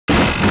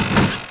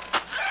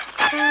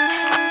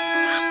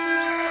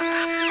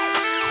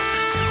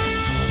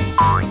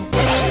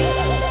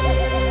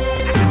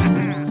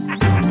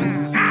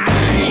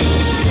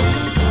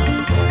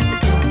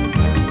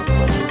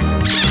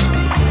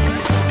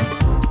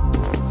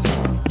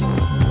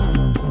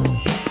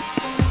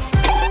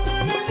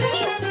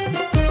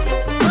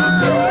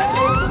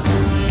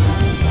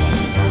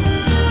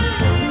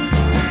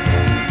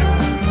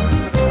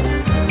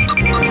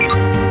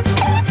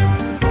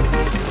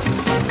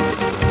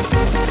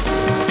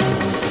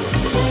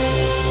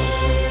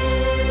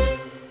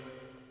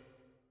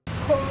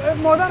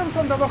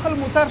مادرمشون در داخل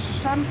موتر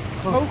ششتن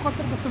و او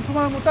خاطر گفتم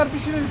شما موتر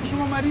بشینید که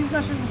شما مریض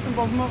نشین. گفتم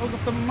باز ما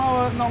گفتم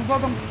ما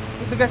نامزدم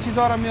دیگه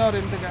چیزا رو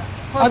میاریم دیگه.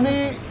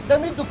 امی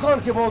دمی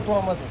دکان که با تو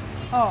آمده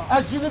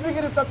از جلبی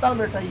گرفته تا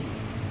مٹائی،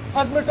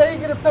 از مٹائی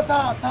گرفته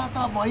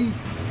تا مایی.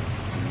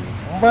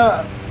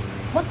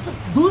 من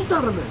دوست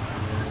دارم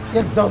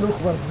یک زانو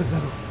خورد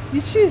بزنم.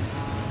 این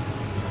چیست؟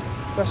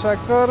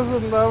 تشکر،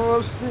 زنده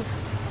باشی.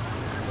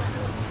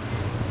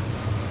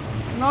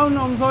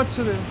 نامزد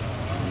شده.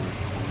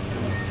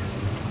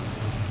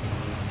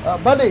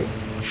 بله. سلام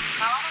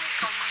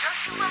علیکم. کجا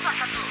هستی مردان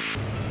تو؟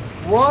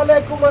 و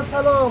علیکم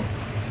السلام.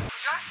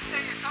 کجا هستی؟ در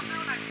حساب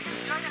نمون نزدیک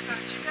است. بیا یک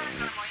ذره چی بیار، یک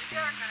ذره ماهی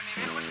بیار، یک ذره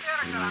میوه خوش بیار،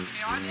 یک ذره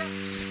میوه بیار.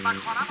 من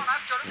خانم هنر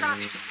جارو که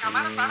بیخی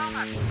کمرم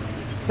برآمد.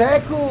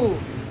 سیکو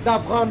در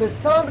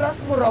افغانستان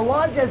رسم و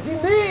رواج از این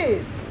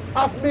نیست.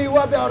 اف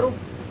میوه بیارو،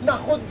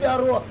 نخود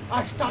بیارو،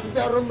 اشتق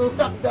بیارو،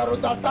 نوتق بیارو،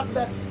 داتق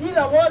بیارو. این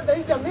رواج در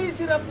اینجا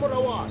نیست. این رسم و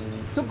رواج.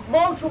 تو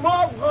ما و شما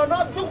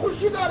افغانات دو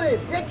خوشی داریم.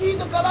 یکی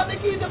عید کلان،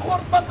 یکی عید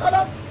خورد. بس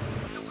خلاص.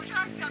 تو کجا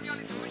هستی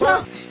امیالی؟ تو کجا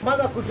هستی؟ من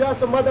در کجا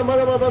هستم؟ من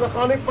در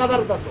خانه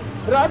پدرت هستم.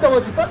 را در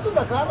وظیفه هستم،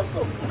 در کار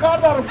هستم. کار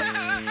دارم.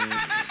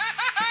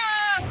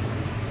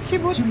 کی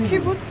بود؟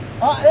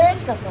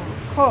 هیچ کس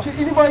خب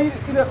اینی با این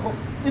خوب.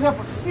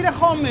 این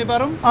خام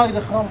میبرم. این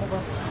خام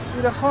میبرم.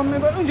 این خام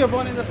میبرم. اونجا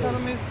بانی در سر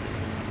میز.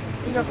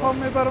 این خام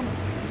میبرم.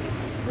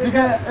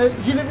 دیگه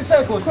جلبی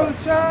سیکو.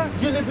 کلچه.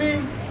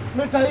 جلبی،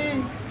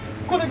 مٹائی.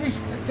 کلگیش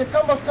که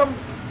کم از کم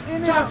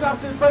 4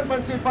 سیر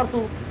 5 سیر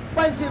پرتو،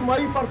 5 سیر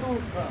ماهی پرتو،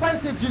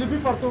 5 سیر جلبی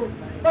پرتو،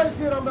 5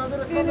 سیر هم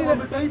نداره کم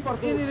مٹائی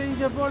پرتو. این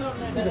اینجا بالا.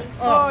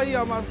 آی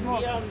هم از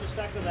ماست.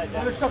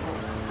 نشتا کن.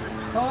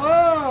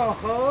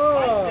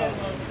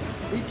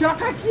 این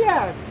چاقه کی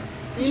است؟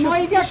 این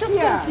ماهیگه کی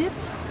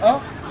است؟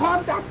 خان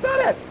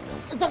دسترت.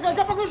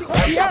 گپا گوش کن.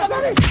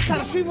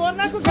 ترشوی بار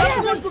نکن.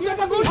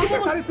 گپا گوش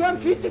کن. تو هم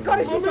چی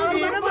کارش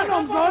اینه من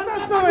نامزد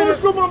هستم. گوش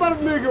کن. من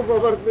میگم.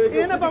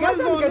 اینه با من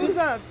زانو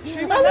زد.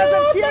 شیما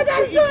نزد کی است؟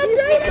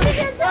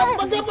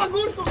 گپا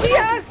گوش کن. کی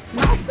است؟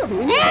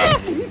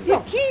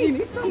 این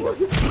کی؟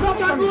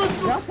 گپا گوش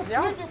کن.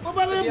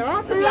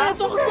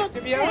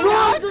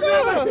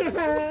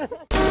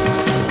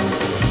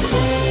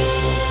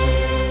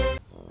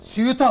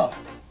 سیوتا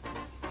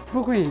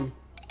بگوییم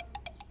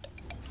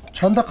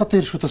چند دقیقه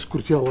تیر شد از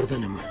کرتی آوردن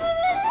من.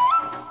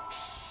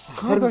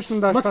 کار داشتم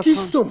داشت من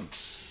کیستم؟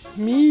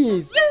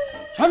 میر.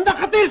 چند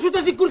دقیقه تیر شد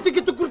از این کرتی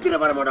که تو کرتی رو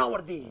برای من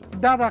آوردی؟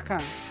 10 دقیقه.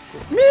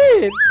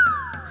 میر.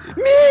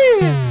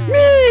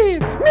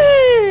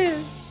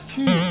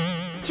 چی؟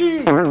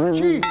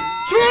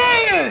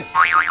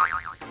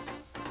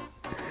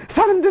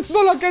 سرم دست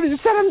بالا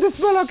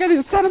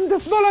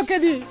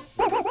کردی.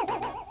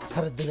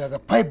 سرت دیگه اگه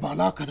پای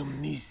بالا کدم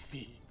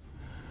نیستی.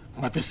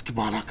 ما دست که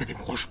بالا کدیم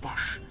خوش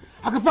باش.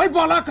 اگه پای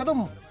بالا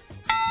کدم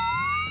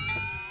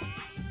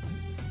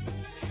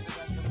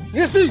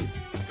نیستی.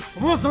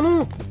 شما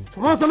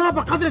زنان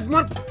به قدر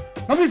مرد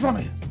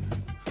نمیفهمی.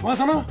 شما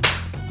زنان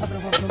قدر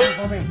مرد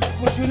نمیفهمی.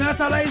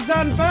 خشونت علی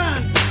زن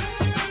بند.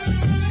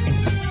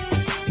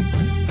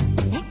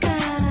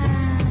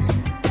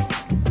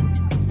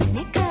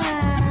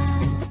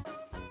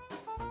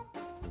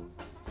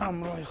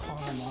 امرای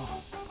خانم ها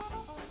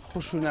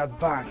خشونت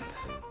بند.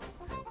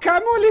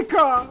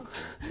 کمولیکا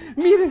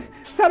میر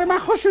سر من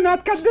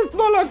خشونت کرد، دست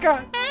بالا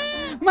کرد،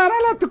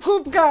 مرحله تو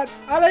کوب کرد،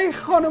 علی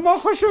خانم ها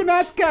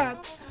خشونت کرد.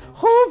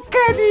 خوب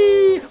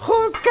کردی.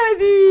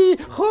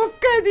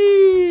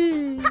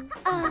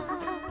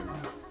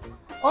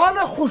 آن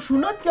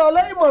خشونت که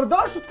علی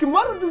مردان شد که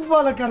من رو دست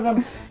بالا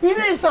کردم. این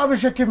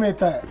حسابشه که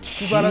میته.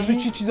 تو بر از او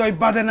چی چیزای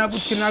بد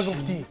نبود که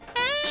نگفتی؟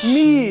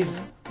 میر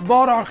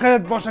بار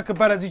آخرت باشه که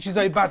بر از این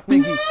چیزای بد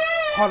میگی.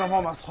 خانم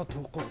هم از خود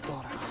حقوق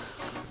دارن.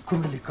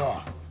 کملیکا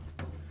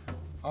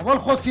اول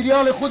خود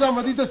سریال خود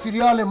آمدی تا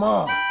سریال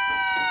ما.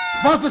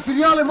 باز تا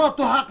سریال ما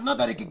تو حق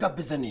نداری که گپ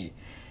بزنی.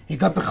 این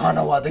گپ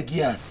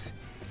خانوادگی است.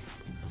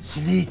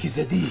 سلی که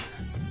زدی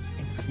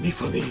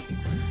میفهمی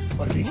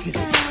ولی که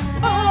زدی.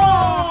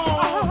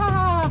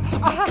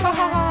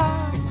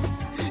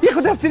 یه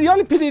خود در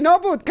سریال پیرینا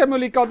بود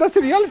کملیکا. در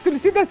سریال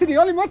تولسی در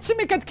سریال ما چی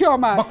میکرد که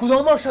آمد؟ با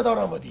کدام آشه در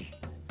آمدی؟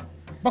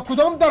 با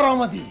کدام در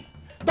آمدی؟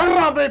 در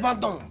را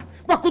میبندم.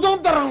 با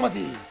کدام در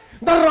آمدی؟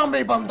 در را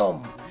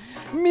میبندم.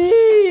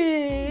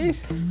 میر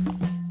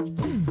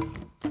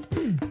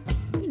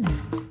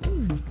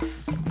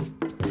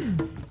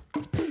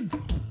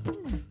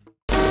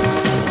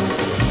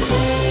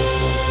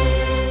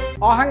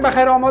آهنگ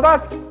بخیر آماده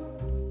است؟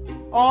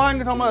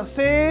 آهنگ آماده.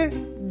 3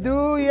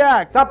 2 1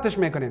 ثبتش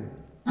میکنیم.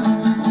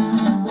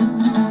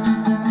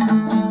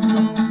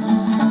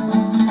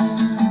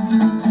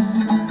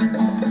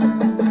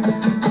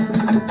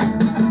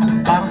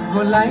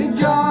 گلای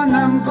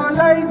جانم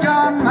گلای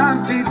جان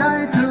من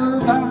فدای تو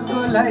بر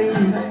گلای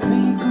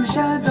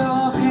میکشد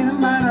آخر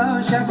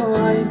مرا شب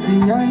و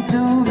عیسیای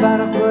تو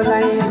بر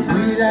گلای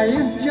وی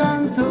رئیس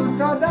جان تو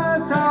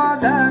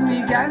ساده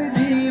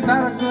میگردی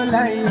بر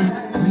گلای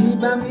وی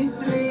به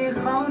مثل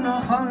خان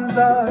و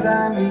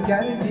خانزاده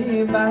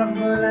میگردی بر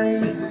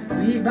گلای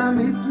میبم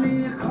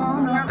مثلی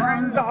خانه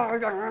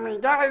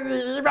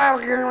گردی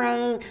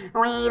برگوی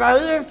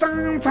ویرای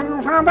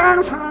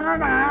صدا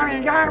صدا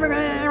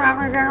میگردی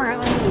برگوی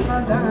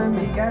آدم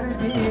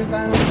میگردی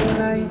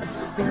برگوی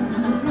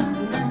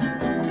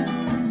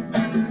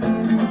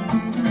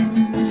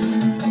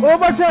او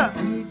بچه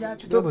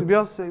چطور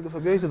بیا یک دفعه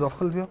بیایی تو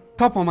داخل بیا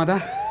تاپ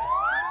آمده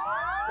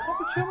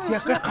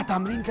یک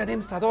تمرین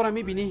کردیم صدا رو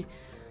میبینی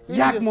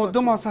یک ماه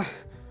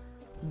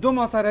دو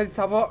ماه سر از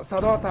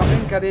صدا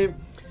تمرین کردیم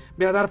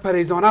بیادر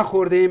پریزانه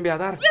خوردیم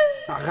بیادر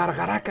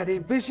غرغره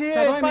کردیم بشی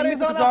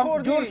پریزانه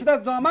خوردی جور شده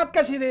زامت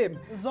کشیدیم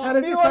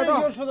زامبی واره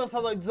جور شده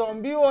صدای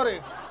زامبی واره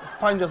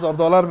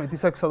 $5000 میتی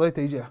سک صدای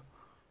تیجه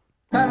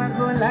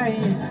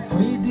برگوی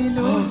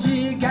میدیلو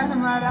جیگر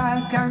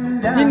مرا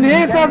کنده این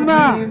نیست از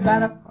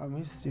من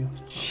همیستی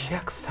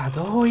یک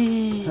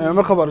صدایی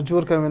همه خبر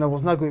جور کنیم اینو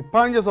باز نگوی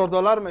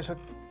 $5000 میشه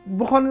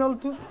بخوانین حال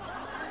تو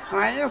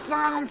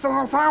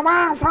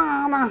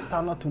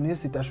تنها تو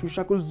نیستی تشویش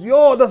نکن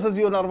زیاد است از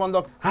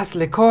هنرمندان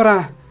اصل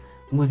کار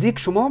موزیک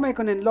شما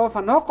میکنین لاف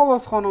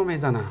ناقواز خانم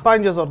میزنه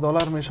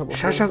 $5000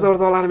 میشه $6000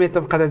 میتم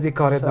قد از این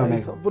کارت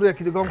نمیکنم برو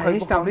یکی دیگه هم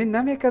هیچ تمرین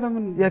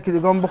نمیکردم یکی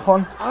دیگه هم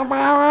بخوان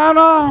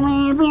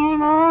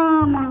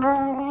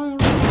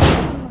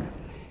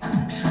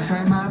شوشای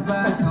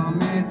محبت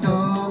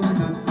میتون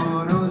دود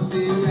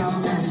بروسی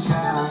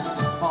آمشه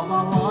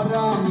بابا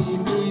را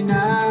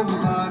میبینم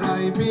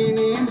غارای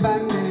بینیم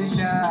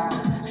بندشه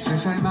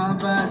شوشای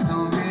محبت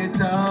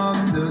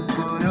میتون دود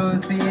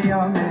بروسی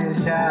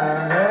آمشه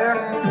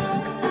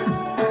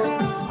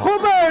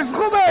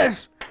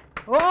خوبش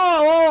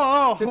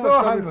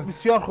چطور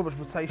بسیار خوبش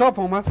بود سعی تاپ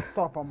اومد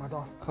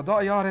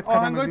خدا یارت قدم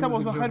آهنگای تا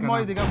باز بخیر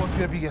ماه دیگه باز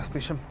بیا بیگ از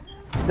پیشم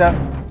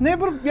نه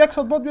برو یک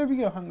ساعت بعد بیا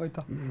بیگ آهنگای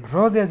تا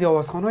رازی از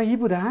آوازخانه ای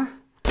بوده ها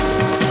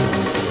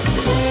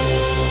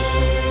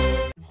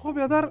خب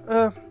یادر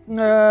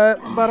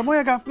بر ما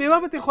یک هفت میوه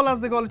بتی خلاص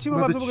چی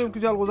ما بگیم که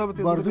جلغوزه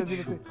بتی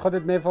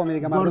خودت میفهمی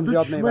دیگه مردم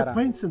زیاد میبرن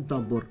 5 سنت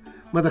بر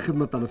ما در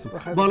خدمت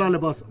هستم بالا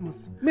لباس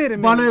است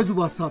میریم بالا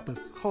زوباسات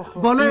است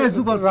بالا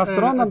زوباس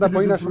رستورانت هم در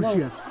پایین شما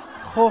است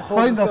خب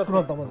پایین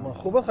رستورانت هم از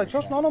ماست خوبه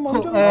خیچاش نانم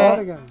اونجا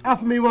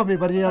اف میوه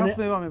میبری یعنی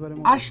میوه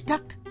میبریم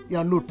اشتق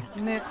یا نوت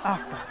نه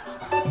افتا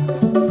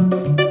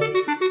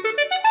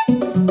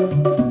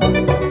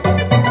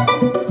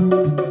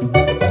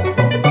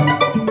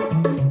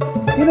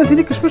این از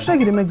اینی کشمش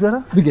نگیریم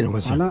مگذره بگیرم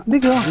از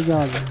بگیر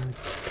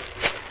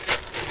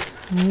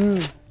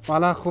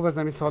والا خوب از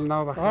نمی سال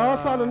نو بخیر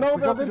سال نو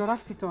کجا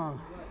رفتی تو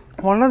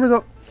والا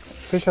دیگه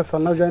پیش از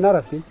سال نو جای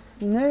نرفتی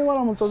نه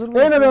والا منتظر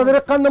بودم اینه بیادر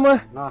قندم نه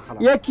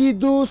خلاص 1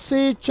 2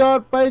 3 4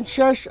 5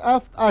 6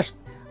 7 8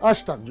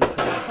 اشتق جو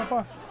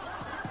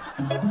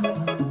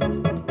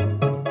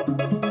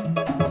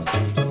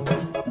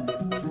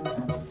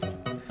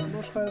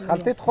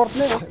خلطیت خورد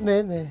نیست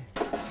نه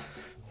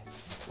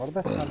خورد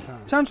است خلطه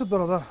چند شد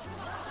برادر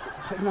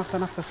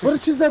نفت است برای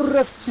چی ضرور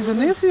است چیز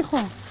نیستی خو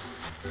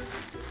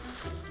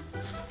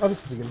آبی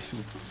تو بگم شو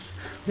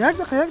یک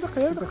دقیقه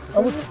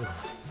آبی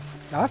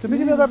دست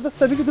بگی بیادر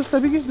دست بگی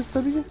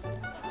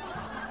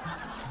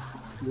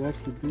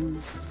یکی دو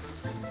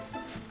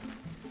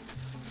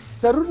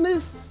ضرور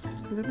نیست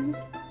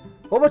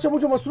او بچه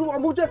موجه مصروف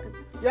موجه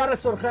یار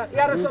سرخه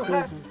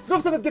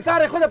گفتم که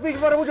کار خود پیش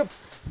بره موجه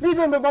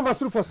میبینم با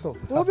مصروف هستم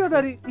او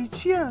بیادر ای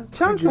چی است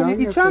چند شد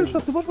ای چند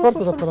شد تو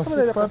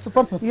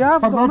پارت یا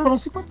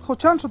خب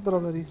چند شد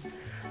برادری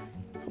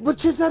با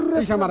چه ضرور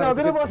است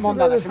برادر ما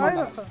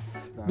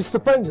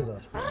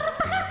 25000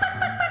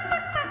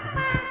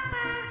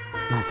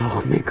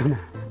 مزاق میکنه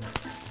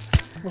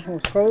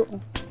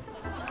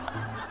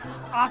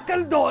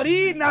عقل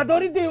داری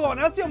نداری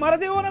دیوانه است یا مرا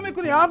دیوانه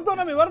میکنی 7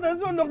 دانه میوه رو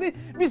دست انداختی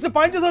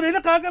 25000 اینه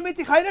قاقا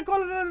میتی خیر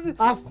کال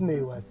 7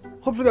 میوه است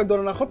خب شد یک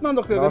دانه نخود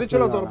ننداختی داری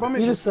 40000 روپیه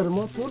میشه این سر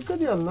ما طور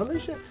کردی الان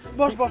نمیشه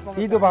باش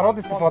این دو برات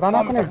استفاده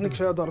نکنه تکنیک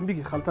شاید دارم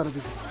بگی خلطه رو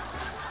بگی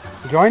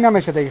جای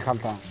نمیشه دیگه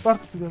خلطه برات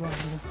تو بیادر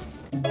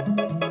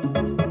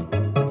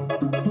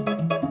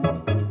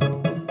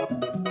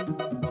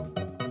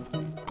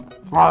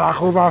آره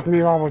خوب هفت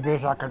میوه بود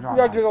بیشک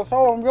جان یک گلاس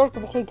آب هم بیار که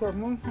بخوری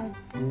کنم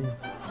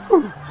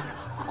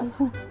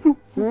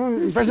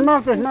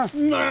پشمک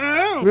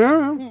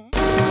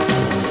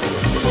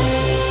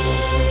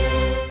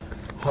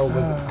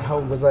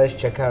How گذاشت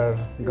چکر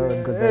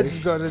It's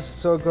good,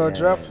 it's so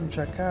good رفتم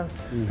چکر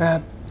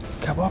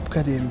کباب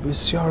کردیم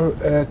بسیار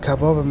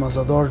کباب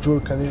مزه‌دار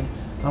جور کردیم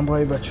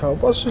همراه بچه ها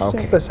باز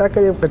شدیم قصه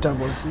کردیم قطع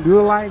بازی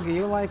You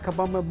like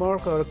کباب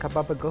مرغ or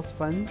کباب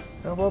گوسفند؟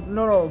 کباب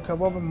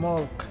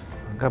مرغ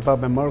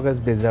کباب مرغ is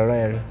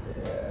بزرگ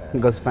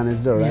گوسفند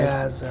زرگ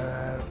یا زر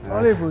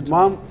عالی بود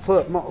مام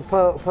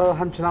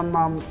همچنان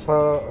مام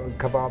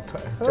کباب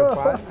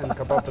چپان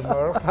کباب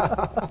مرغ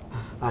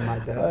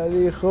آمده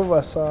عالی خوب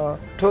است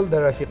طول در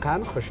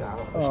رفیقان خوشحال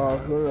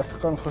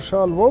رفیقان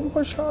خوشحال وام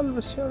خوشحال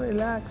بسیار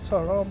ریلکس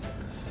آرام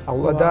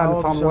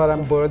آوردن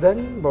فهموارم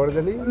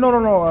بردنی؟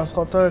 نه از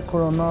خاطر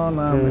کرونا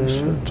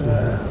نمیشد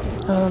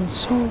and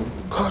so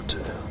good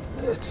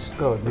it's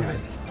good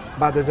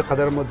بعد از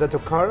قدر مدت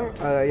کار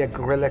یک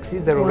ریلکسی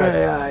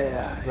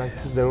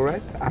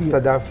ضرورت هفته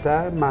در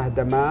هفته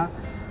مهدمه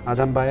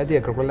آدم باید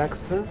یک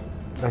ریلکس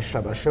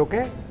داشته باشه.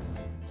 اوکی؟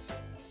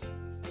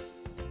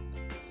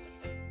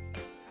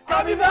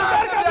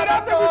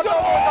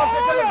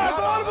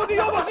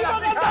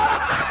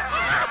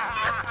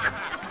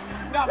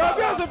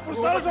 از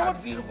پسر شما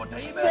زیر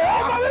خطایی به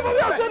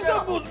اصلا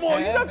بود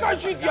ماهی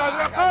نکشید یک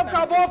رقم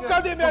کباب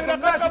کردیم یک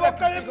رقم کباب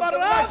کردیم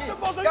برست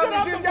بازایی که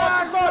رفتم از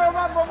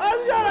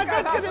یک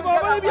حرکت کردیم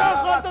آمدیم یک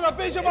خواهد در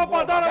پیش ما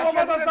پادرم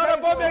آمدن سر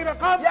بام یک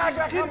رقم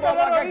خیل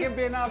پادرم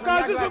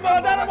کسیس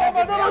مادرم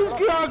آمدن روز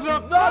که یک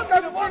رقم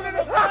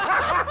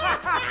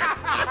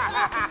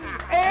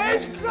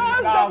ایش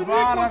کس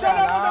دبیروی کوچه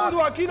نمونده بود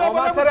وکیل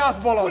آمدن سر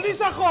از بالا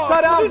پولیس خواست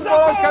سر از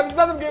بالا کمی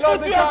زدم گیلاس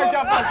چای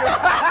چپ نشد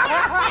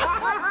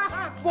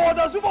بعد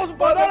از اون باز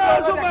پادر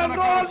از اون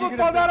منرال بود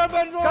پادرم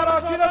منرال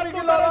کراچی رو میگی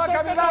لارا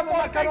کمی رم و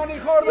مکنانی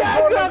خوردم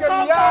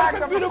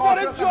یک بیرو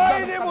کنه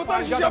جایی نیم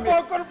موتر شیشه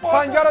پاک کن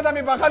پنجره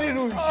دمی بخلی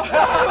روش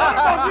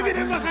باز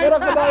میبینیم بخیر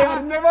خدا یار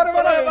نماره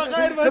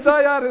بخیر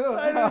خدا یار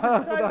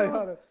خدا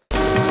یار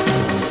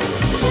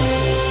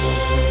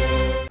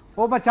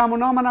او بچه همون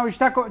نام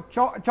نوشته کو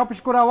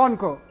چاپش کو روان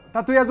کو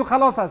تا توی از او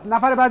خلاص است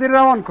نفر بعدی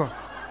روان کو.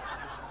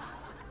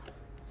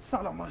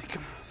 سلام علیکم.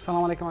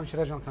 سلام علیکم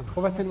همشیره جان خان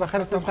خوب هستین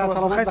بخیر هستین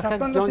سلامت بخیر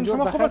جان جون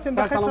بخیر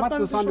سلامت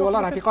دوستان دولا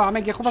رفقا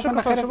همگی خوب هستین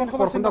بخیر هستین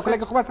خورخنده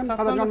کلک خوب هستین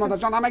پدر جان مادر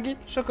جان همگی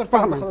شکر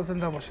خدا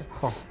زنده باشه.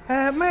 خب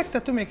من یک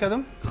تاتو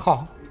میکردم. خب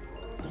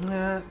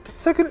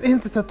سکر این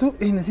تاتو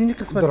این از این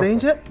قسمت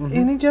اینجا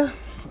اینجا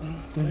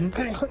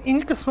این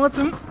قسمت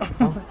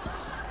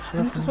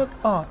این قسمت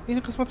این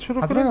قسمت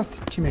شروع کنیم. از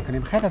چی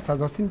میکنیم؟ خیر است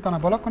از آستین تا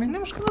بالا کنیم. نه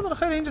مشکل نداره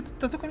خیر اینجا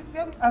تاتو کنیم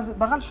یعنی از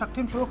بغل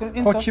شقیم شروع کنیم.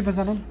 این چی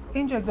بزنم؟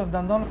 اینجا یک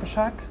دندان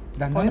پشک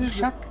دندان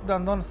پشک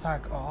دندان سگ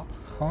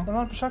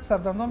دندان پشک سر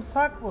دندان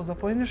سگ و از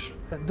پایینش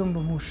دم به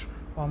موش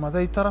آمده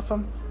این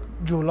طرفم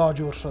جولا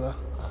جور شده.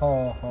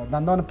 خب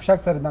دندان پشک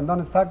سر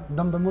دندان سگ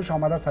دم به موش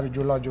آمده سر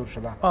جولا جور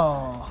شده.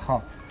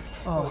 خب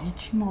این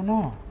چی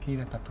مانا که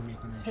این تاتو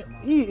میکنین شما؟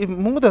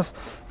 این مواد است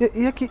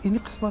یکی این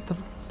قسمت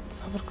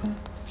صبر کن.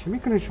 چی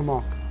میکنین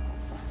شما؟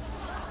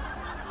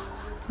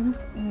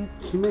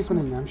 چی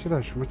میکنین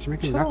همشیره شما چی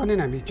میکنین؟ نکنین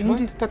همی چرا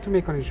تاتو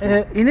میکنین شما؟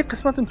 این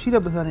قسمتم چی را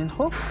بزنین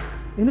خب؟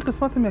 این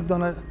قسمتم یک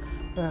دانه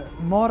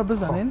مار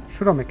بزنین.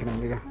 شروع میکنیم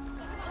دیگه.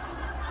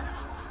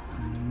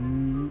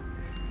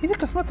 این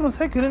قسمتم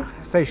سعی کنین.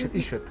 سعی شد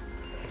ای شد.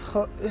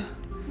 خب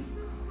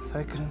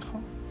سعی کنین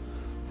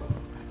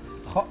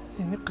خب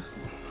این قسمت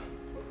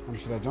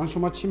همشیره جان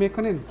شما چی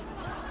میکنین؟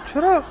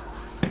 چرا؟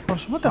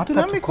 شما تاتو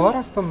نمیکنید؟ کار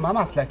هستم من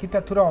مسلکی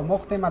تاتو را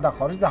آموختیم ما در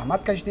خارج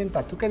زحمت کشیدیم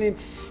تاتو کردیم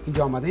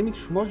اینجا آمدیم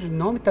شما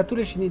نام تاتو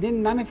رو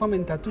شنیدین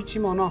نمیفهمین تاتو چی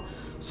معنا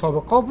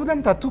سابقه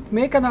بودن تاتو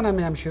میکردن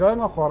همشیرای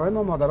ما خوارای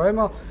ما مادرای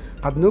ما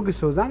قدنوگ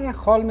سوزن یک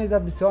خال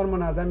میزد بسیار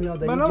منظم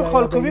یاد اینجا نام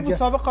خالکوبی بود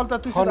سابق خال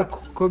تاتو شده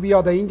خالکوبی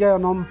یاد اینجا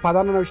نام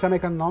پدر رو نوشته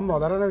میکنن نام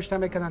مادر رو نوشته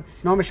میکنن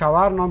نام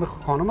شوهر نام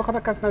خانم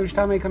خود کس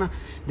نوشته میکنن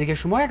دیگه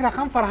شما یک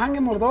رقم فرهنگ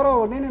مردار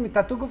آوردین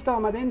تاتو گفته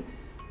آمدین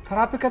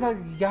ترافیک کده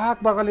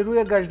یک بغل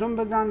روی گشتم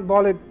بزن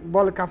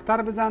بال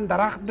کفتر بزن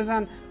درخت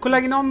بزن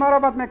کلگی نام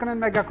مربوط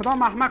میکنن میگه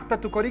کدام احمق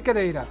تاتو کاری کده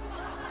ایران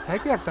سعی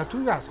یک تاتو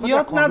است خود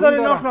یاد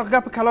نداری ناخ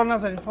گپ کلان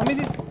نزنید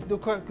فهمیدید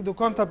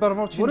دکان تا بر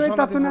ما چی نشون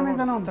تاتو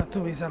نمیزنم تاتو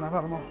میزنه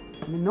بر ما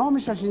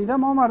نامش شنیده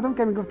ما مردم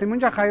که میگفتیم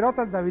اونجا خیرات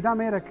از دویده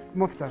میره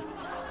مفت است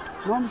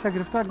نامش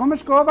گرفته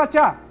گمش کو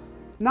بچه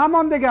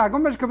نمان دیگه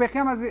گمش کو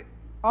بخیم از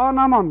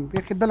نمان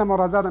بخی دل ما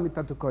را زدم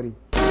تاتو کاری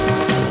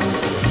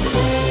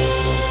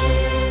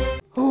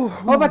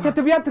بچه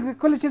تو بیاد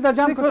کل چیز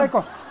جمع کن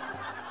سایکو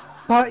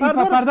این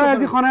پرده از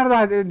این خانه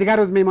رو دیگر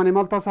روز میمانیم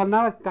مال تا سال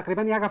نو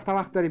تقریبا یک هفته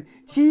وقت داریم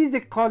چیز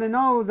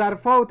قالنا و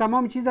ظرفا و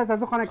تمام چیز از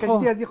این خانه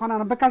کشیدی از این خانه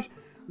رو بکش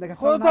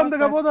خودت هم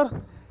دیگه بودر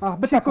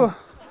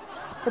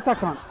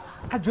بتکن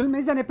خجل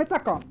میزنه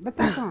بتکن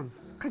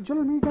خجل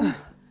میزنه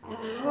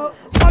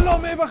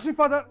الله میبخشی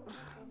پدر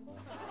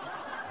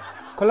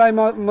کلای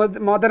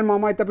مادر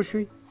مامای تا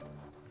بشوی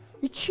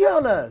این چی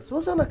حال است؟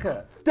 سوزنه که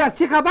از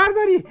چی خبر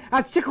داری؟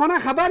 از چی خانه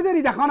خبر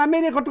داری؟ در خانه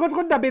میری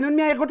خود در بینون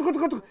میای خود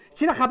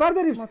چی را خبر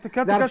داری؟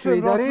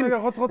 ظرفشویی داریم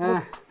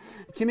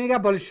چی میگه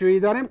بالشویی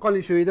داریم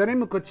قالیشویی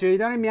داریم مکتشویی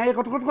داریم میای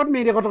خود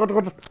میری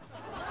خود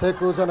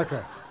سوزنه که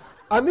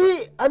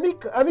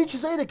امی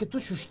چیزایی که تو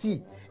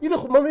ششتی اینو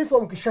خب من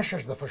میفهمم که شش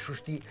دفعه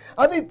ششتی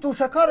امی تو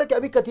شکاره که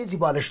امی کتیزی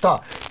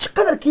بالشتا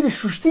چقدر کیر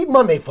ششتی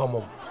من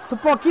میفهمم تو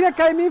پاکی را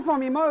کی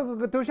میفهمی ما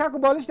توشک و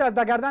بالش از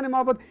گردن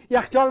ما بود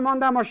یخچال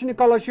مانده ماشین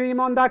کالاشویی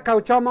مانده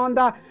کوچا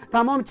مانده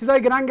تمام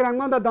چیزای گرنگ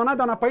مانده دانه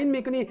دانه پایین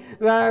میکنی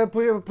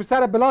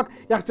سر بلاک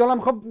یخچالم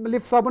خب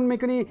لیف صابون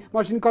میکنی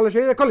ماشین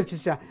کالاشویی کل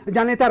چیزشه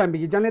جنریتر هم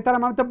بگی جنریتر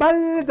هم تو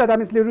بل زده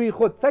مثل روی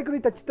خود سعی کنی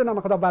تا چطور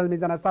نام خدا بل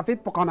میزنه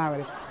سفید پقانه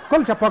وری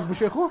کل چه پاک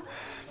بشه خب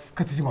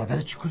کتیزی مادر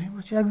چی کنیم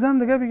بچه یک زن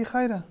دیگه بگی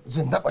خیره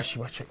زنده باشی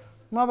بچه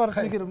ما برات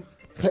میگیرم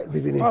خیر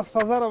ببینیم پس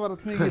فضا رو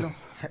برات میگیرم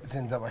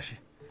زنده باشی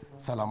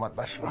سلامت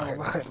باشی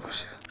بخیر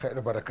باشی خیر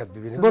و برکت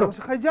ببینیم برو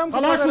خیلی جمع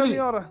خلاص شدی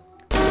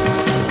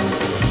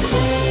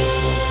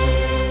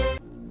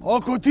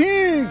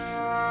آکوتیز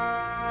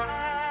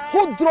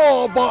خود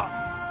را به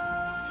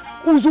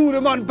حضور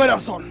من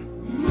برسان.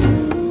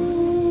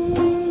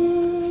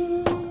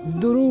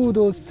 درود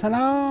و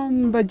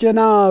سلام به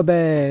جناب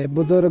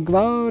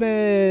بزرگوار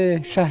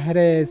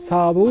شهر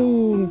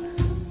صابون،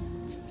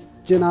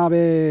 جناب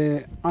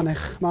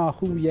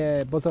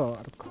انخماخوی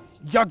بزرگ.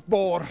 یک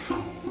بار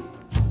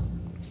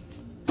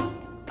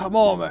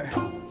تمام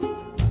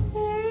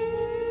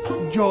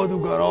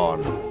جادوگران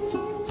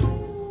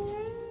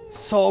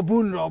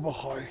صابون را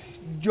بخوای،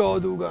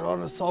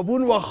 جادوگران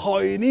صابون و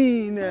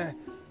خائنین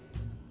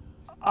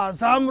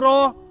اعظم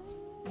را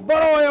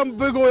برایم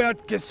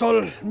بگوید که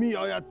صلح می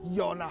آید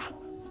یا نه.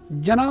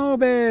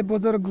 جناب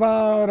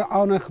بزرگوار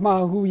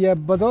آنخماهوی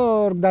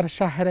بزرگ در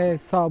شهر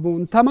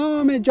صابون،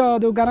 تمام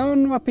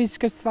جادوگران و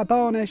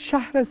پیشکسوتان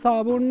شهر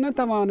صابون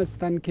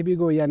نتوانستند که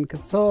بگویند که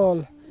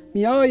صلح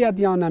می آید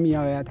یا نمی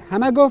آید.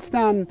 همه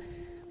گفتن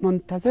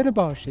منتظر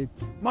باشید.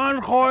 من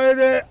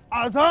قائد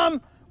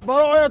اعظم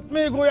برایت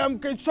می گویم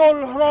که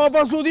صلح را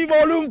به زودی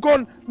معلوم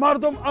کن.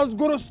 مردم از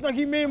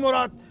گرسنگی می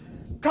مرد،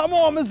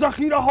 تمام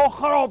ذخیره ها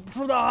خراب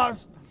شده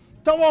است،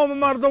 تمام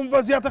مردم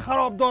وضعیت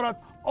خراب دارد.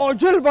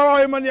 عاجل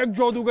برای من یک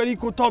جادوگری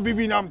کو تا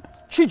ببینم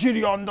چی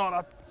جریان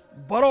دارد.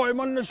 برای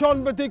من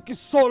نشان بده که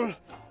صلح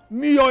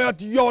می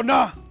آید یا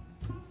نه.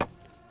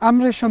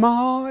 امر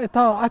شما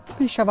اطاعت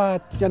می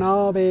شود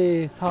جناب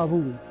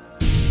صابون.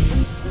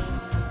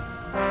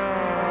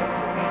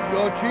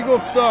 یا چی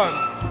گفتن؟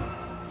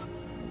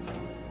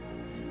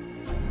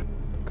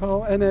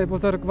 کائن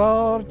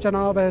بزرگوار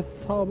جناب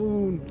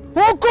صابون.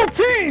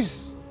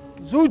 پیس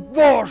زود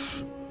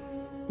باش.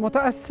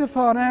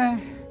 متاسفانه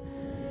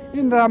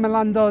این رمل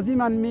اندازی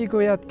من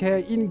میگوید که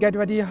این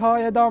گدودی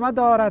های ادامه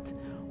دارد.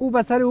 او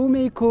به سر او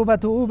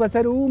میکوبد و او به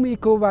سر او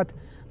میکوبد.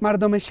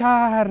 مردم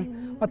شهر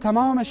و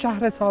تمام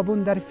شهر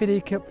صابون در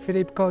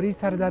فریبکاری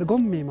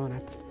سردرگم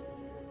میماند.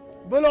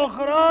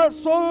 بالاخره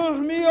صلح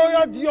می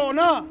آید یا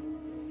نه؟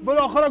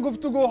 بالاخره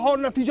گفتگوها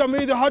نتیجه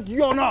میدهد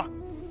یا نه؟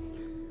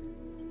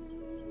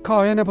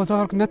 کائن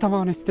بزرگ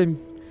نتوانستیم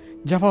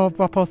جواب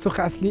و پاسخ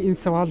اصلی این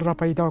سوال را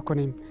پیدا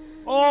کنیم.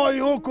 آی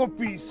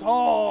هوکوپیس،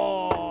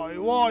 آی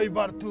وای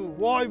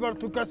بر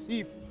تو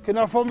کثیف که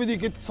نفهمیدی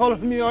که صلح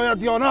می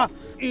آید یا نه.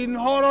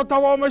 اینها را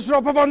تمامش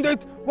را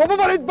ببندید و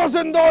ببرید به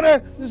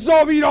زندان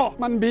زابیرا.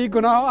 من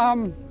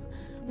بیگناهم.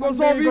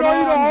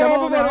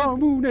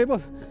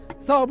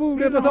 صابون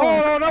بزرگ.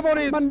 اینها را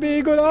نبرید. من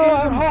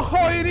بیگناهم. اینها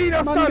خائنین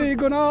هستند. من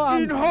بیگناهم.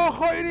 اینها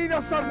خائنین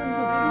هستند.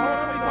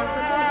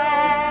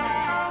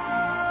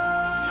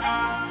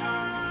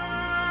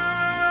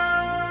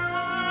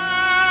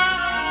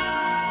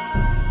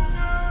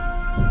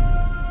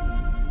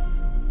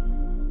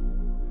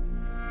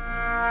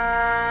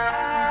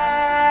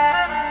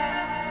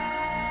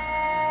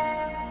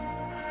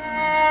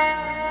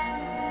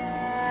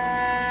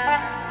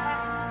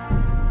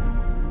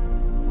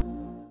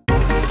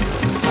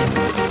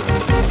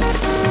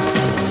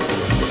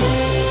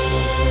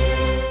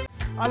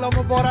 الله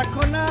مبارک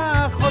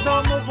کنه، خدا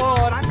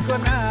مبارک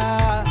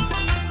کنه،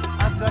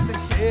 حضرت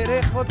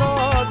شیر خدا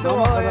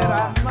دعای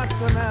رحمت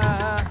کنه.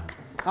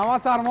 اما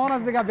سرمان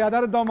است دیگه،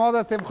 بیادر داماد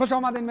هستیم. خوش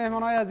آمدین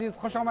مهمانای عزیز،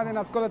 خوش آمدین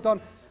از کلتان.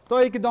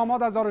 تا که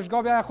داماد از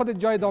آرشگاه بیای خودت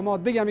جای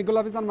داماد بگم این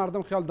گلا بزن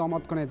مردم خیال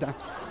داماد کنید.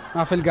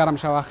 محفل گرم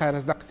شوه خیر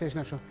از دقیقش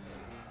نشو.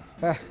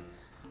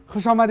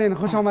 خوش آمدین،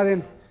 خوش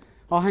آمدین.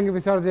 آهنگ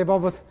بسیار زیبا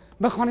بود.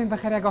 بخوانین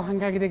بخیر یک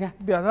آهنگ دیگه.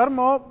 بیادر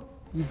ما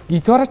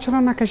گیتار چرا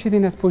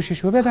نکشیدین از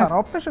پوششو بیادر؟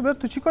 خراب بشه بیادر.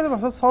 تو چی کنی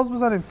مثلا ساز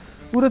بزنیم؟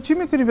 او را چی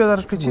میکنی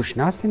بیادر؟ که چی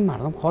گوشناسین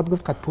مردم خواد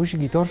گفت قد پوش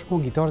گیتار شو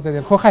گیتار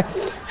زدین. خب خیر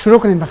شروع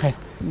کنین بخیر.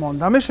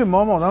 مانده میشه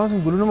ما از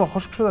این گلون ما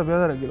خشک شده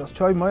بیادر. گلاس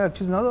چای ما یک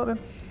چیز نداریم.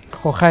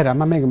 خب خیره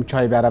من میگم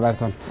چای بیاره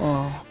براتون.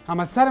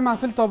 اما سر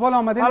محفل تا بالا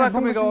آمدین. حالا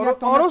میگه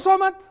عروس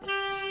آمد.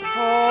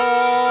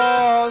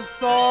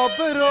 آستا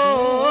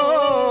برو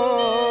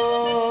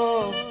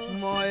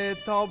مای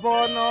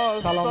تابان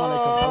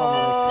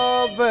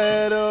آستا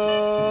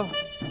برو.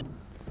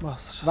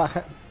 بس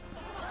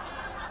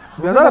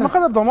بیادر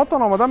مقدر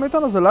دامادتان آمده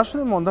میتونه زله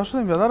شدیم مانده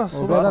شدیم بیادر.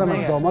 از بیادر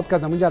من داماد که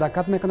از اونجا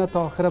حرکت میکنه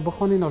تا آخر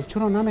بخونین. حال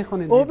چرا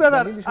نمیخونین؟ او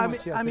بیادر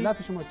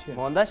علت شما چیه؟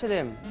 مانده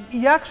شدیم.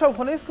 یک شب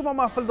خونه است که ما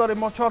محفل داریم.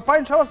 ما 4-5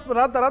 شب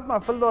رد در رد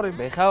محفل داریم.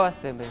 بیخو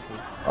هستیم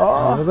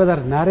بیخی. بیادر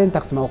نرین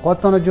تقسیم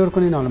اوقاتتان رو جور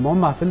کنین. حالا ما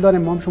محفل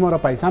داریم، ما شما را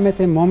پیسه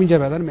میتیم، ما اینجا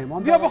بیادر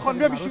مهمان. بیا بخوان،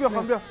 بیا بیشتر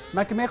بخوان بیا.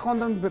 من که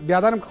میخواندم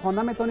بیادرم که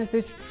خوانده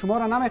میتونید شما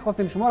را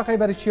نمیخواستیم. شما را خیلی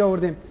برای چی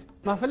آوردیم؟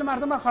 محفل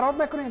مردم را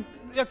خراب میکنین.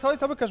 یک سالی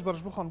تا بکش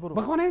برش بخوان برو.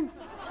 بخونین.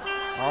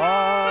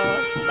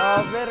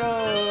 آستا برو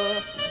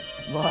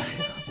وای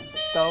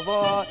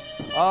تابا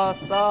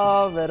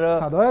آستا برو.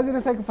 صدای از این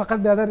رسه که فقط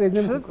بیادر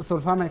ریزین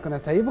سلفه میکنه.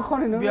 صحیح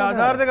بخونین.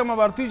 بیادر دیگه ما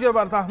بر توی جه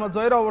بر احمد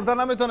ظاهر آوردن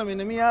نمیتونم.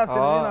 اینمی هست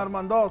این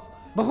هنرمنداست.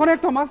 بخون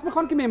یک تا ماست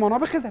بخون که میمانا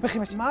بخیزه بخی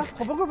باشه. ماست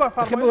خب بگو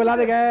بفرمایید. بولا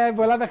دیگه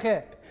بولا بخی.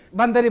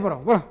 بندری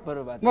برو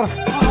برو بعد. برو.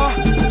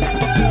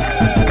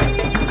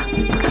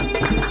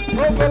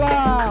 بولا.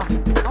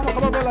 اما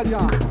خدا بولا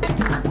جان.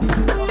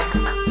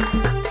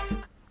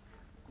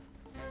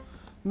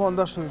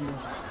 مانده شدیم.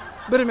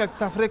 بریم یک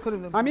تفریح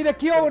کنیم. امیر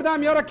کی آورده؟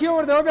 یارا کی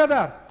آورده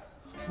بیادر؟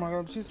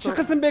 مگم چی چه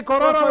قسم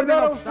بیکارا را آوردین؟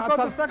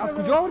 از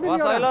کجا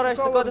آوردین؟ وسایل را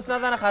اشتکا دست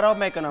نزنه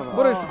خراب میکنه.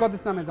 برو اشتکا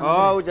دست نمیزنه.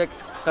 اوج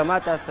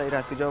قیمت است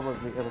سیرت کجا بود؟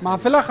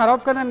 محافل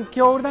خراب کردن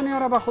کی آوردن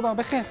یارا به خدا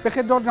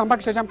بخیر دور جنبه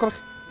کش جمع کن.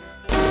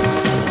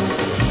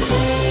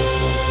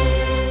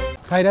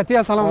 خیرتی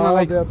السلام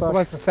علیکم. خوب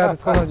است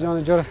سعادت خوب است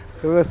جان جور است.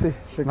 خوب هستی؟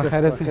 شکر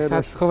خیرتی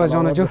سعادت خوب است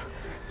جان جور.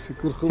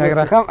 شکر خوب یک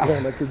رقم.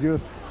 جانک جور.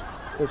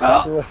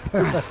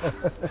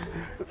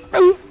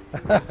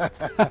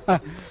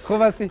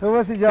 خوب هستی؟ خوب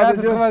هستی جان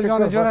جور. خوب است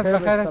جان جور است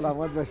بخیر است.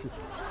 سلامت باشی.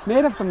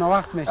 میرفتم نه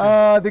وقت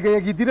میشه. دیگه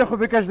یک ایدی رو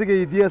خوب بکش دیگه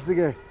ایدی است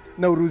دیگه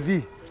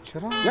نوروزی.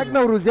 چرا؟ یک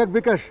نوروزی یک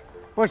بکش.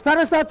 پشتر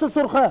است تو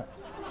سرخه.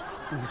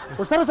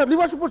 پشتر است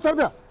لیواشو پشتر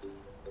بیا.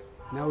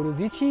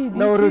 نوروزی چی؟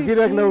 نوروزی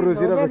یک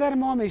نوروزی رو در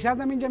ما همیشه از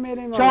اینجا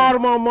میریم. 4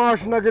 ماه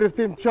ماش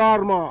نگرفتیم 4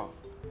 ماه.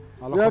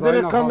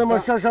 یادی قند ما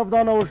 6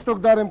 دانه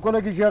اشتک داریم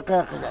کنه که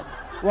شق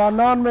و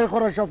نان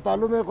میخوره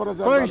شفتالو میخوره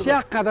تو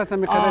شق قدس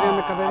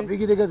میقدری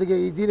بگی دیگه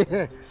ایدی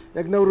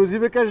یک نوروزی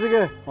بکش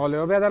دیگه.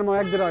 حالا بیادر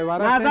ما یک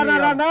درایور است.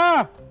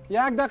 نه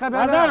یک دقیقه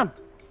بیادر.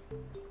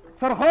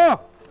 سرخو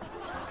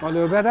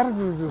حالا بیادر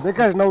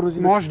بکش نوروزی.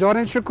 ماش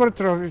دارین شکر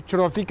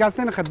ترافیک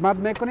هستین خدمت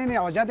میکنین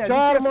اجازه از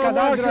چهار چیز ماه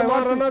کذا ماش ما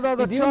رو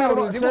نداده. دیو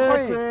نوروزی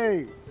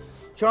بخوری.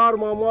 4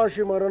 ماه ماش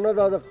ما رو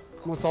نداده.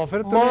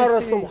 مسافر تو ما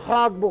رستم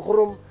خاک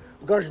بخورم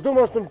گشتم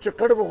هستم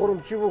چقدر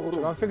بخورم چی بخورم.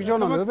 ترافیک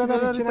جانم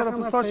بیادر چی طرف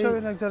استاد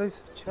شوی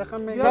نگذاریس. چه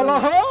رقم میگی؟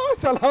 سلام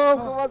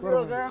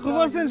خوب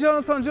هستین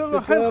جانتان جان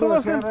بخیر خوب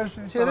هستین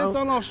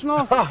شریفتان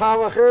آشناس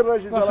بخیر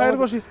باشی بخیر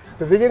باشی.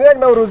 تو بگی یک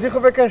نوروزی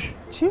خوب بکش.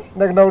 چی؟ یک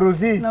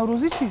نوروزی.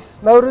 نوروزی چیست؟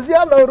 نوروزی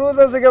نوروز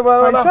است که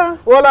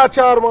والا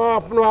 4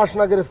 ماه ماش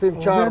نگرفتیم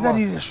 4 ماه. در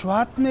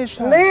رشوت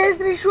میشه.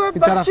 نیست رشوت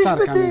بخشش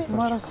بدی.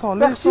 مرا سالم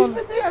بخشش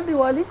بدی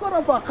دیوالی کو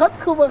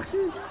رفاقت کو بخشی.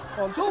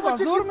 تو با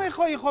زور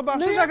میخوای خب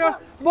بخشش اگر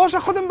باشه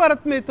خودم برات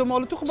میتم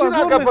مال تو خب با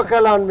چرا زور که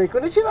کلان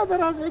میکنی چرا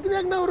دراز میکنی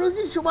یک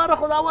نوروزی شما را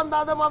خداوند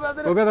داده ما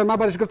بدر. بیادر ما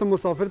برش گفتم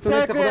مسافر تو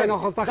نیست خدای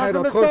ناخواسته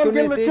خیرات خور تو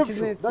نیست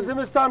چیز نیست. در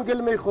زمستان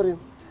گل میخوریم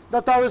در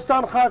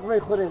تابستان خاک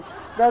میخوریم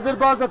در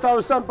باز در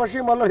تابستان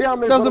پشی مالاریا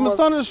میخوریم. در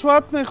زمستان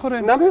رشوت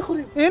میخوریم.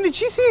 نمیخوریم. یعنی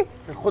چیزی؟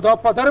 خدا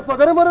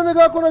پدر ما رو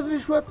نگاه کن از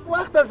رشوت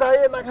وقت ضایع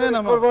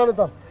نکنی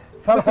قربانتان.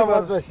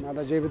 سلامت باشی. من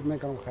در جیبت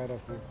میکنم خیر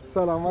است.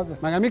 سلامت.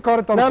 مگم این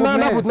کارتان خوب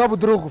نیست. نبود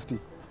دروغ گفتی.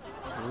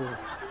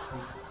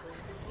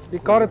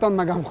 این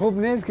کارتان مگم خوب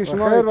نیست که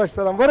شما خیر باش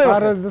سلام برو هر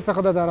روز دست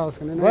خدا دراز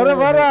کنین.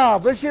 برو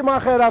بشی ما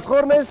خیرات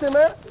خور نیستیم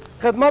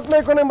خدمت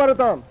میکنیم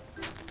براتان.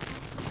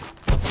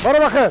 برو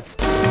بخیر.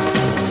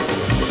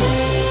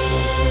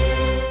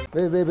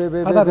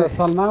 پدر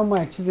سال نو ما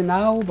یک چیز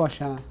نو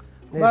باشه.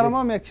 برای ما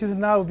هم یک چیز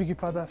نو بگی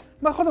پدر.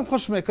 من خودم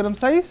خوش میکنم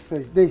سعیس.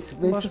 بیس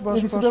باش.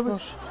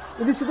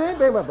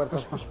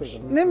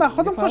 نه من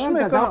خودم خوش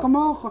میکنم. ذوق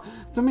ما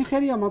تو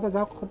میخری یا ما در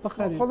ذوق خود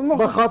بخری؟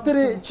 به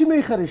خاطر چی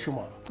میخری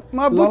شما؟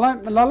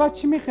 لالا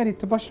چی میخری؟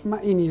 تو باش من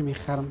اینی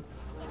میخرم.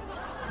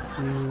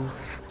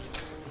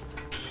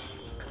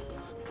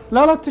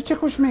 لالا تو چی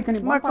خوش میکنی؟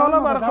 من کالا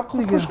برای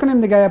خود خوش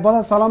کنیم دیگه بعد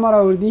از سالا ما را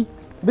آوردی.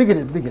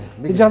 بگیرید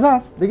اجازه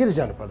است؟ بگیرید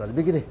جان پدر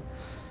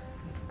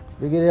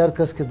بگیری هر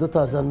کس که 2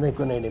 تا زن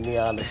میکنه اینمی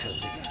حالش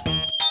است دیگه.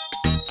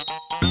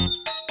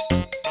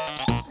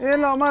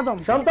 این آمدم.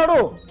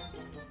 شمتارو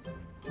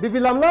بیبی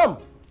لملم.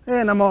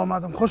 این ما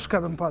آمدم خوش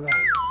کردم پدر.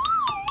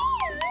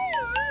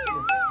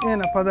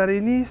 این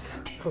پدری نیست.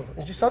 خب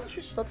اینجا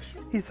سادش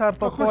این سر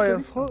تا پای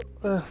از خود.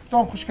 تو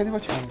هم خوش کردی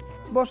بچه.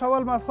 باش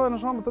اول من از خود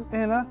نشان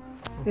بدم.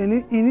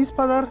 این نیست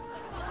پدر.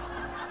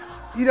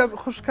 این را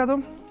خوش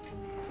کردم.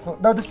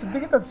 دست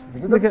بگی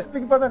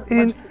پدر.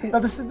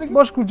 دست بگی.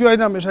 باش کو جای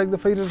نمیشه یک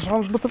دفعه این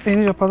نشان بدم.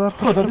 اینی را پدر.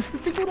 دست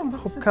بگیرم.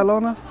 خب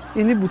کلان است.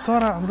 اینی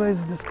بوتارا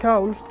امروز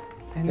دیسکاول.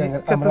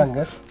 امرنگ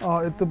است.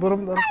 ات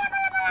برم دارم.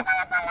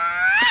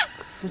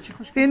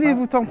 اینی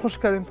بوتام خوش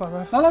کردیم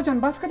پدر. لالا جان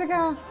بس که دیگه.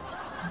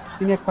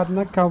 این یک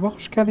پدنک کباب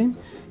خوش کردیم.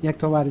 یک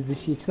تا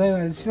ورزشی چیزای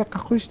ورزشی را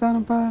خوش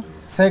دارم پدر.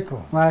 سیکو.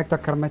 و یک تا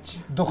کرمچ.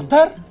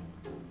 دختر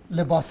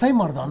لباسای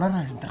مردانه را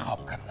انتخاب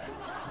کرده.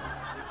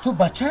 تو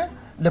بچه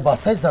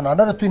لباسای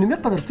زنانه را تو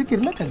نمیقدر فکر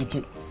نکردی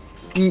که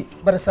ای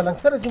برای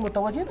سلنگسر از این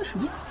متوجه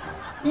نشدی؟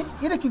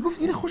 ایره که گفت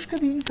ایره خوش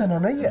کردی این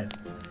زنانه ای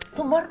است.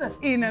 تو مرد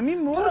هستی. اینمی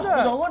مود است.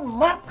 خداوند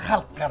مرد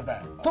خلق کرده.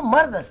 تو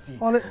مرد هستی.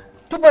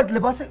 تو باید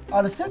لباس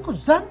سیکو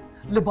زن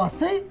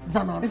لباسای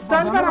زنانه.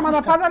 استانی برام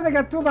من پدر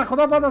دیگه تو به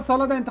خدا بعد از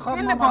سالا انتخاب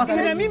این لباس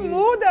اینمی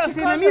مود است.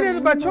 اینمی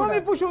بچه‌ها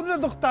میپوشن اون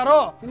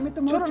دخترا.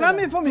 چرا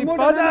نمیفهمی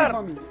پدر؟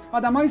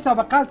 آدمای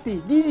سابقه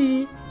هستی.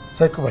 دیدی؟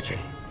 سیکو بچه.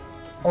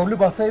 اون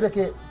لباسایی را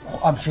که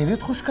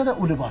همشیریت خوش کرده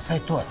اون لباسای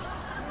تو است.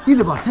 این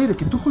لباسایی را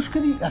که تو خوش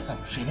کردی اصلا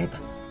همشیریت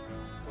است.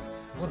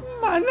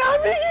 من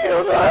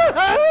نمیگیرم.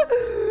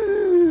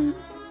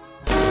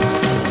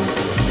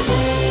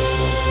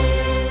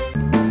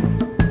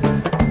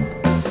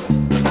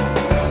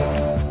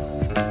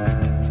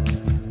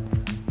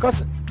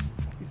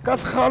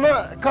 کس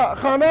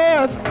خانه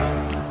است.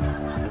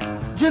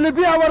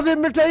 جلبی آورده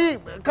میتایی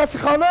کس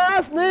خانه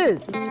است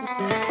نیست.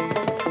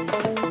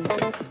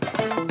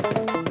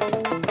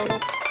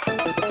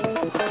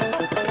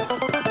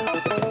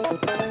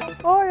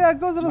 یک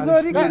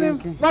گذرزاری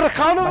کنیم. برای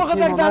خانم خود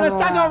یک دانه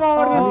سگ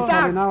آوردیم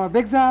سگ.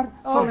 بگذر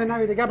سال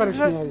نو دیگه برش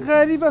میاری.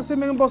 غریب است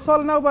میگم با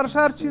سال نو برش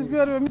هر چیز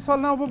بیاریم. می سال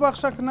نو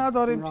ببخشه که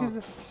نداریم چیز.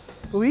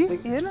 وی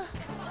اینه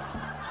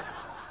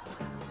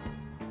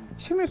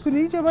چی میکنی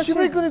اینجا بچه؟ چی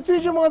میکنی تو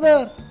اینجا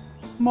مادر؟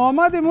 ما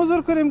آمدیم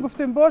حضور کنیم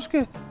گفتیم باش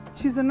که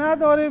چیز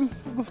نداریم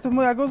گفتیم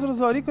ما یک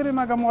گذرزاری کنیم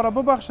اگه ما را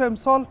ببخشه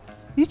امسال.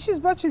 این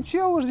چیز بچیم چی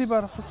آوردی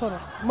برای خساره؟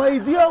 ما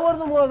عیدی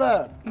آوردم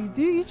مادر.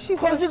 عیدی این چیز؟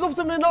 خواستی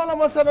گفتم این حالا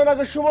مثلا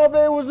اگه شما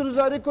به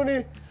عذرزاری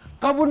کنی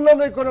قبول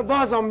نمیکنه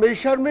بازم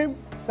میشرمیم.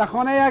 در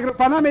خانه یک رو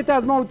پناه میته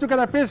از ما تو که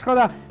در پیش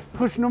خدا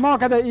خوشنما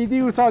که در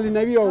عیدی و سال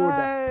نوی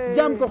آورده.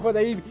 جمع که خدا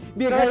این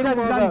بی غیرت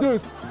زن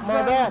دوست.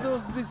 مادر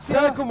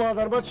ساکو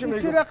مادر با چی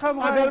میگم؟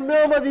 اگر می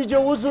آمد اینجا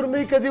عذر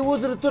میکردی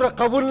عذر تو را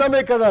قبول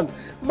نمیکردن.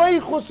 من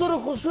این خسور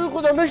خوشوی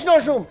خدا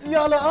میشناسم.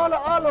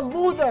 حالا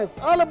مود است.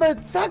 حالا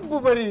باید سگ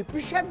ببری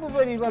پیشک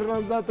ببری بر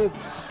نامزدت.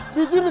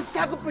 بدون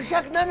سگ و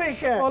پیشک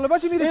نمیشه. حالا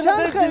بچه میره چند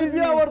خریدی؟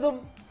 آوردم.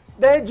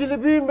 ده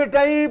جلبی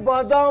مٹائی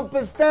بادام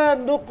پسته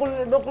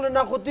نقل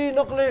نخودی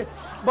نقل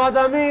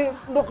بادامی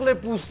نقل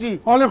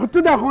پوستی. حالا خود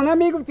تو در خانه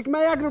میگفتی که من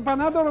یک روپه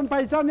ندارم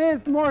پیسه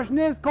نیست ماش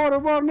نیست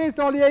کاروبار نیست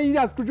حالی این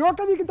از کجا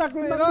کردی که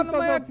تقریبا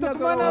ما یک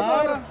تکمه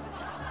ندارم.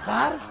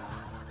 قرض؟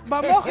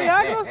 با ما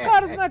یک روز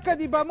قرض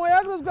نکردی با ما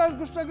یک روز گاز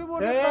گشتگی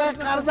بردی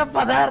قرض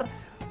پدر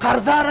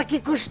قرضه را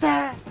کی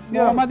کشته؟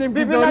 ما آمدیم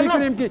که زاری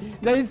کنیم که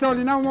در این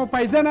سالی نو ما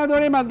پیسه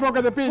نداریم از با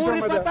که پیش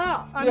آمده.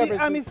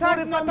 امی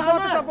سگ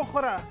نامزاد تا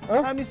بخوره.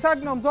 امی سگ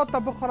نامزاد تا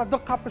بخوره دو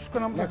قپش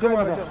کنم.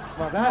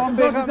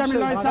 نامزاد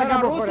زمینای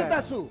سگ بخوره.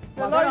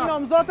 والله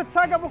نامزاد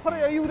سگ بخوره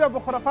یا یورا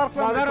بخوره فرق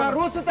نمیکنه. مادر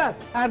عروست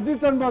است. هر دو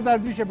تن باز هر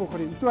دوشه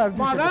بخوریم. تو هر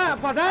دوشه.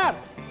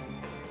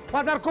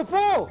 پدر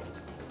کپو.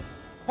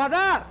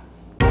 پدر.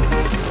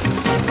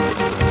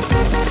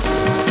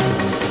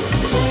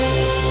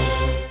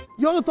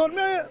 یادتان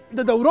میاد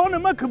در دوران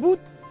ما که بود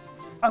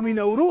امین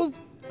نوروز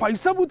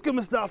پیسه بود که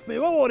مثل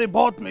افمیوه واره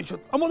باد میشد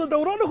اما در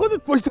دوران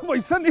خودت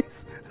پیسه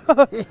نیست.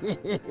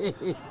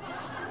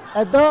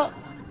 ادا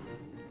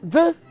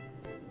زه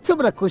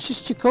څومره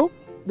کوشش چې کوم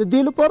د دې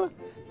لپاره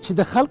چې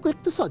د خلکو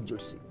اقتصاد جوړ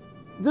شي.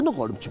 زه نه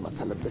غواړم چې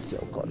مثلا داسې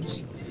یو کار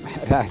وشي.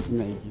 راست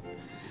میگی.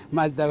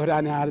 من از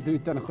دوران هر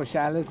دویتان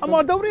خوشحال هستم.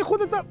 اما دوره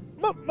خودت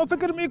ما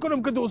فکر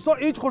میکنم که دوستا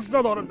هیچ خوش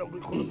ندارن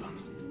دوره خودت.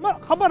 ما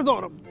خبر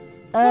دارم.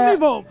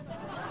 میفهم.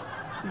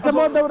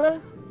 زما دوره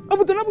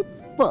ابو نبود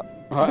په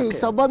دې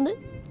حساب باندې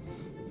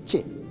چې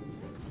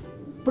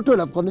په ټول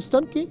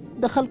افغانستان کې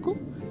د خلکو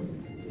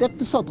د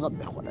اقتصاد غم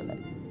میخوړلی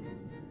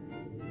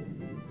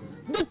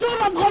د ټول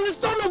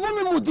افغانستان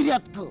ومې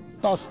مدیریت کړ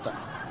تاسو ته.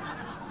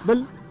 بل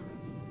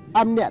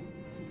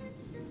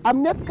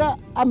امنیت که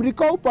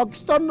امریکا او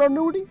پاکستان را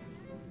نه وړي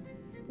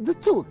زه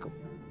څه وکړم؟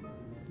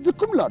 زه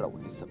کوم لاره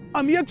ونیسم؟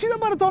 امی یک چیز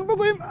براتان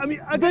بگویم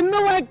د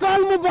نوی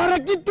کال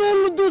مبارکی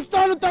ټولو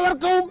دوستانو ته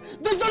ورکوم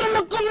د زړه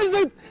له کومې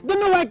زه د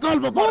نوی کال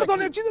براتان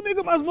مبارکی یک چیز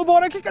میگم از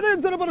مبارکی کده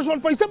انسان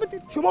برشان پیسه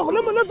بدید شما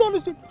خلا من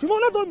ندانستید شما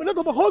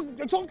ندانستید با خاک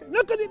یکسان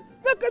نکدین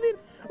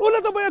اون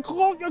با یک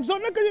خاک یکسان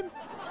نکدین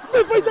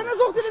به پیسه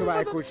نساختین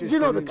شما کوشش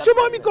کنید.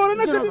 شما می کار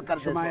نکدین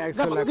شما یک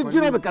صلح کنید.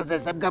 جناب کرزی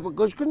صاحب گپ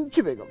گوش کنید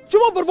چی بگم؟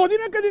 شما بربادی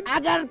نکدین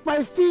اگر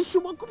پیسې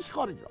شما کنش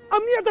خارج را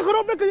امنیت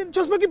خراب نکدین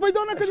چسبکی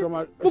پیدا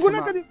نکدین بگو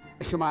نکدین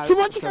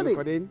شما چی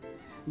کردین؟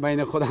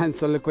 بین خود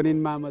انسل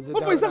کنین ما مزه ما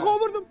پیسه خواه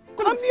بردم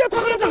امنیت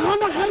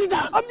خانه خریدم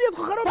امنیت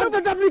خراب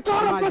بعد امریکا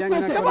را پس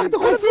پیسه وقت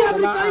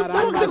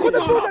خود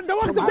بودن در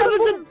وقت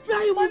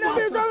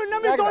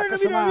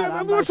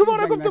نمیتونم شما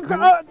را گفتم که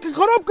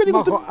خراب کردی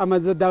گفتم اما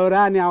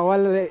دوران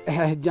اول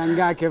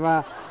جنگا که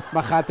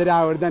به خاطر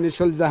آوردن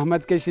شل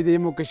زحمت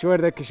کشیدیم و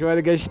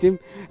کشور گشتیم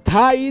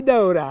تا این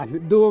دوران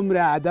دوم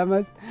را آدم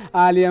است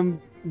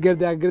عالیم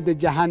گرد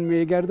جهان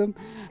میگردم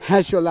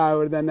شل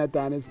آوردن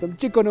نتانستم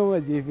چی کنم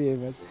وظیفه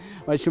بس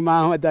و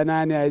شما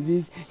وطنان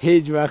عزیز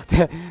هیچ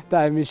وقت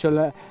تا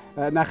میشل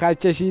نخواهد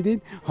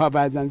چشیدین و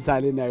بعضم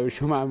سال نو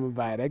شما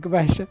مبارک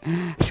باشه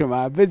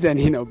شما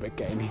بزنین و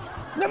بکنین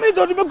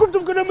نمیدانی من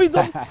گفتم که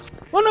نمیدانی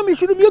من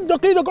نمیشینم یک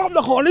دقیقه کام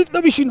در خالید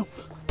نمیشینم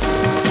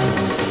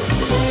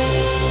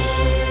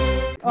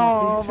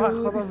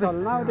خدا سال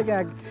نو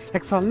دیگه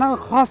یک سال نو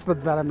خاص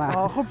بود برای من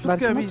خوب شد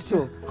که همیشه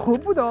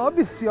خوب بود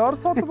بسیار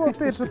ساعت با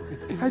تیر شد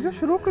کجا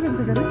شروع کنیم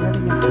دیگه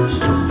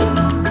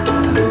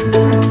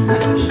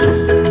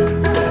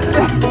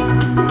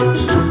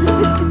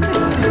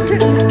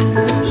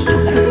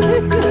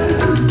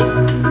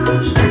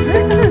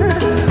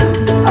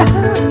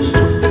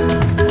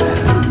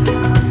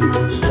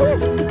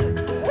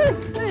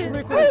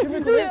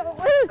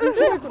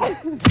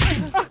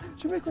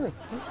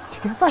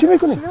چی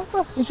میکنه؟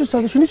 این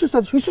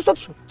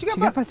سوستادشو چیگه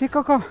پسی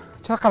کاکا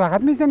چرا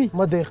قلقت میزنی؟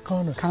 ما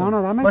دهقان هستم کلان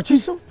آدم ما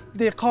چیستم؟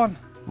 دهقان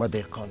ما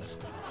دهقان هستم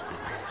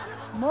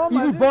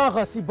این باغ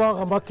است این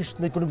باغ ما کشت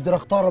میکنیم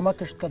درختها را ما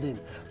کشت کردیم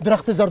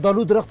درخت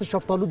زردالو درخت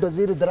شفتالو در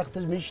زیر درخت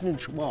میشینین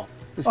شما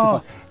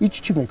استفاده این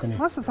چی میکنی؟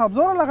 ما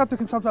سبزا را لغت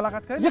کنیم سبزا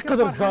لغت کنیم یک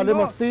قدر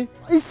ظالم هستی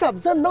این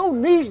سبزه نو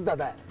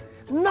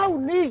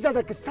نیش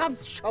زده که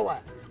سبز شوه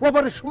و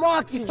برای شما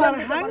اکسیژن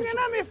فرهنگ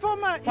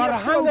نمیفهمه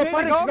فرهنگ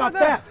فرش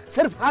رفته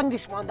صرف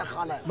هنگش مانده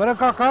خاله برای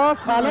کاکاست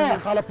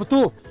خاله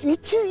پتو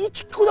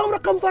هیچ کدام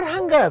رقم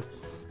فرهنگ است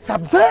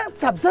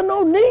سبزه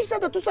نو نیست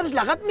تو سرش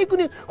لغت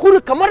میکنی خور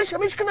کمرش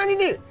همیش کنن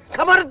اینه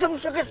کمرت رو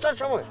شکشتا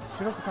شوه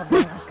شروع که سبزه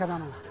لغت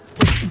کردن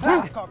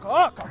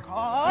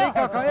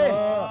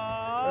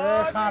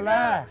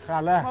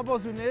خاله ما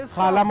بازو نیست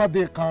خاله ما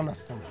دیقان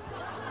هستم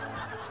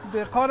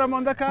دقیقا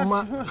مانده کش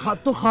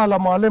تو خاله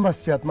معلم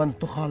هستی حتما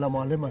تو خاله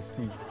معلم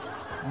هستی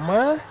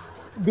ما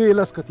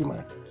بیلسکتی ما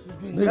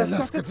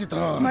بیلسکتی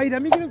تا ما ایده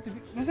میگیرم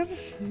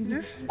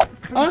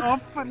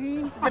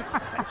آفرین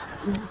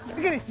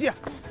بگریست بیا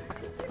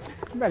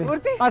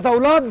از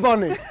اولاد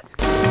بانی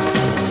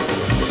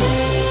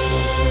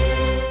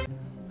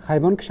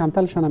خیبان که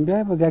شمتلشان هم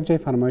بیای باز یک جای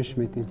فرمایش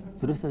میتیم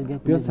درست است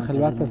گپ بیاست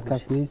خلوت از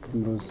کس نیست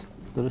امروز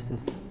درست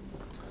است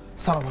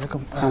سلام علیکم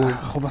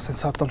خوب هستین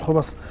ساعتتان خوب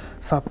است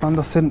ساعتمند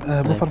هستین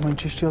بفرمایید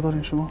چی اشتیا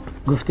دارین شما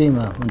گفتیم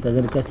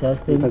منتظر کسی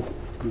هستیم درست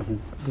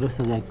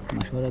است یک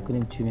مشوره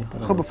کنیم چی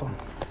میخوره خب بفرمایید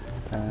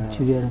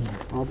چی بیارم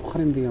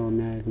بخوریم دیگه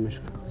یک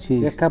مشکل چی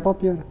یک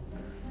کباب بیار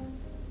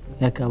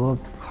یک کباب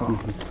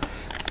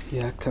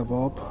یک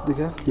کباب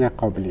دیگه یک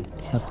قابلی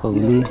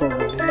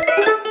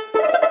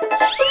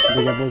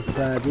دیگه باز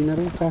دین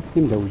روز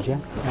رفتیم دوجه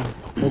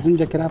باز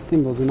اونجا که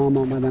رفتیم باز اونا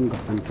آمدن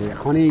گفتن که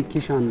خانه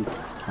یکیشان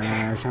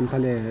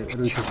شمتل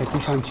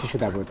رویکشکیشان چی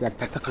شده بود یک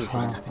تطفل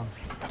شده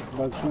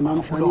باز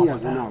نامشانی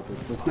از اونا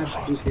بود باز من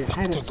گفتیم که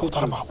خیر است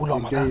دختر محبول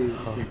آمده یک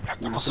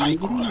دفعه سعی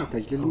کنیم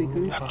تجلیل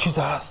میکنیم یک چیز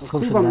هست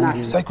خوبم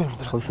نه سعی کنیم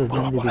خوش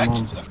زنده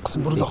دیمام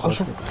قسم برو داخل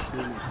شو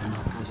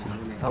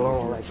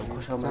سلام علیکم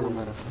خوش آمدید.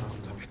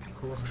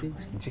 خوب هستی؟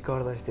 چی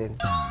کار داشتین؟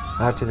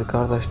 هر چیز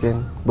کار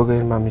داشتین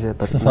بگوین من میشه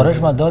سفارش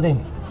ما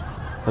دادیم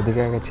خود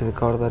دیگه اگه چیز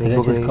کار داری دیگه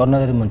بگوین چیز کار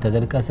نداریم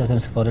منتظر کسی هستیم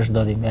سفارش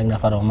دادیم یک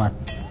نفر آمد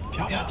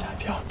بیا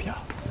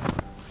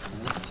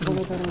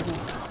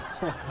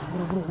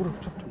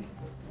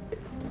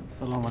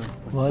سلام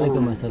علیکم و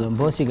علیکم السلام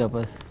باز چی گپ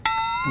است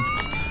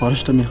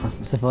سفارش تو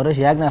میخواستم سفارش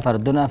یک نفر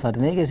دو نفر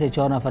نه که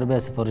 4 نفر به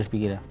سفارش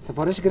بگیره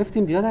سفارش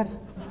گرفتیم بیا در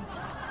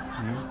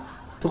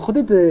تو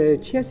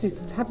خودت چی هستی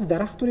سبز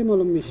درخت توری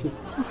معلوم میشی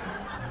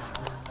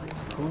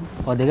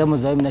دیگه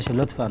مزاحم نشه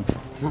لطفاً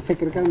من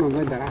فکر کردم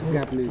آنگاه درخت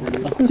گپ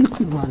میزنی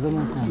مردم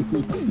هستن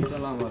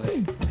سلام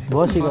علیکم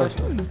باز چی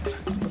گفت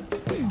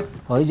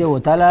اینجا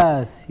هتل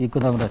است یک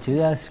کدام را چیز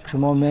است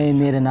شما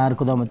میرین هر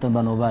کدامتون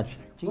به نوبت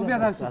او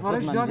بیاد از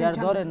سفارش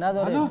داره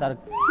نداره سر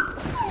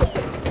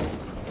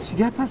چی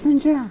گپ هست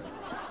اونجا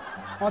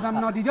آدم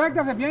نادیده یک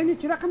دفعه بیاین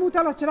چه رقم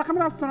هتل است چه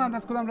رقم رستورانت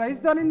است کدام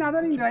رئیس دارین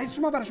ندارین رئیس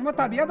شما برای شما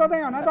تربیت داده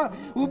یا نداد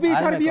او بی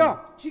تربیت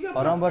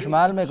آرام باش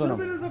محل میکنم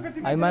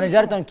ای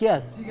منیجرتون کی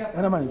است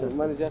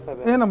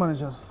اینا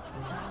منیجر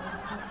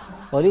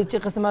ولی چه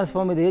قسم از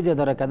فهمیده یه جا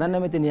داره کردن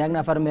نمیتونی یک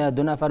نفر میاد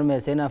دو نفر میاد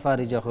سه نفر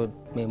اینجا خود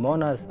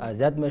میمان است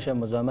اذیت میشه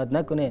مزاحمت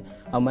نکنه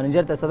اما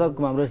منیجر تصدا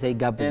کنم امروز صحیح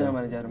گپ بزنم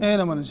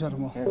اینا منیجر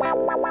ما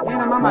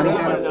اینا من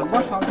منیجر هستم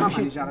باش من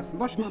منیجر هستم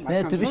باش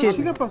نه تو بشین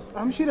چی گپ است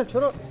همشیره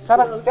چرا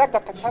سبق یک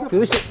دقیقه تو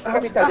بشین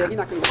کمی تدریجی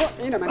نکنید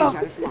اینا منیجر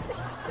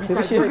شما تو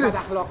بشین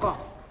اخلاقا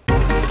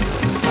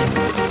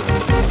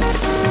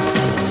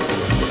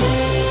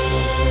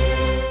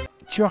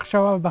چی وقت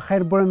شما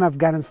بخیر بریم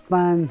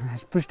افغانستان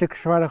از پشت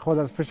کشور خود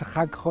از پشت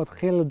خاک خود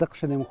خیلی دق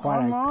شدیم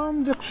خوارک ما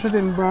هم دق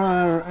شدیم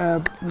بر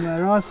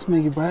راست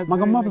میگی باید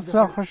مگه ما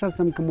بسیار خوش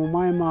هستیم که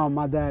مامای ما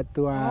آمده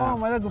تو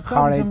آمده گفتم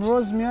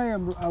امروز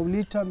میایم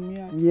اولیتان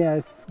میایم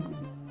یس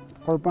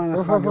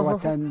قربان خاک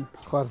وطن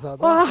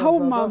خارزاده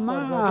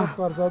ماما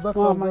خارزاده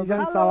ماما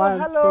جان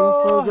سلام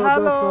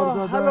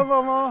هلو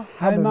ماما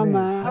های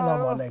ماما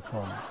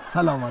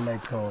سلام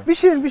علیکم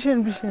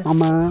بشین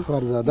ماما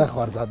خارزاده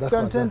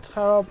کنتنت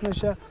خراب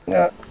نشه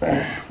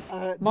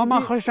ماما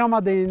خوش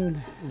آمدین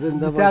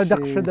زنده بسیار دق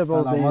باشین شده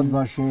سلامت بودین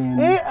باشین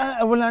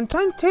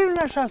ولنتاین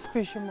تیر نشست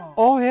پیش ما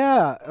اوه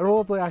یا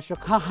روز عاشق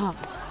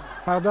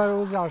فردا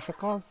روز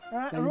عاشق است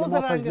روز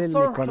رنگ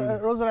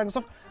سرخ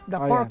در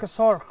پارک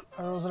سرخ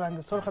روز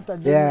رنگ سرخ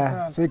تجلیل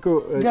میکنن سیکو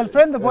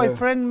گرلفرند و بای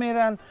فرند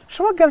میرن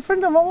شما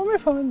گرلفرند ماما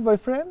میفهمید بای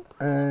فرند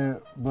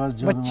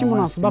باز با چی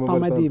مناسبت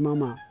آمدی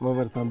ماما ما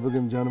برتان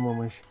بگم جان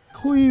ماماش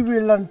خوی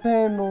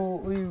ولنتین و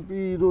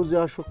روز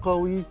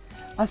عاشقاوی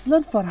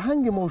اصلا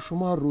فرهنگ ما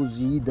شما روز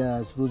عید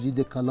است روز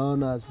عید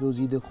کلان است روز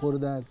عید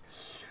خرد است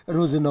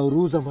روز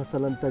نوروز هم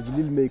مثلا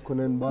تجلیل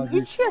میکنن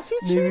بعضی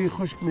میوه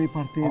خشک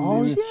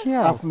میپرتین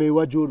اف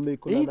میوه جور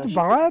میکنن ایت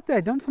برات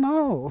I don't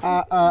know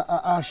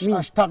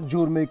اشتق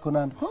جور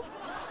میکنن خب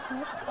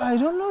I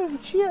don't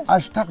know چی است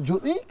اشتق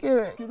جور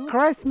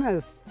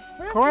Christmas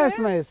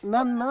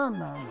نه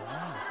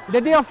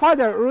The day of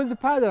father روز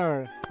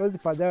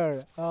پدر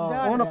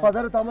اون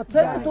پدرت آمد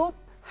سعی تو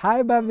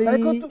های بابی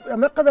سعی تو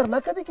مقدر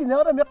نکدی که نه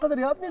مقدر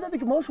یاد میدادی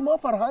که ما شما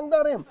فرهنگ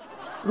داریم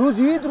روز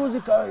عید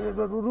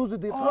روز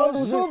دیخان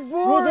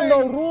روز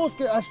نوروز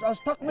که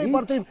اشتق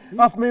میپرتیم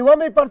اف میوه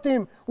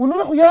میپرتیم اونو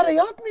رو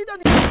یاد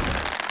میدادی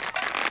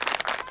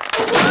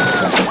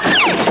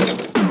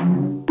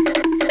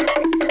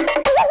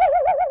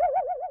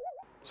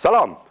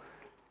سلام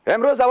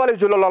امروز اول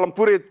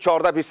جلالالمپور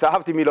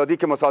 1427 میلادی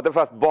که مصادف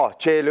است با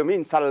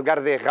 40مین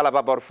سالگرد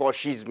غلبه بر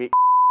فاشیسم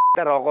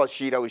در آغاز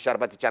شیر و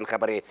شربت چند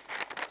خبری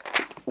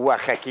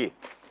وخکی.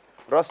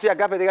 راستی یک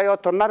گپ دیگه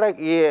یادتون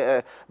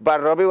نره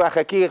برنامه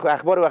وخکی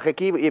اخبار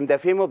وخکی این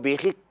دفعه ما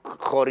بیخی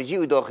خارجی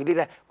و داخلی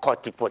را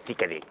قاطی پاتی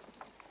کردیم.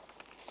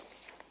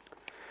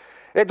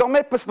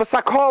 ادامه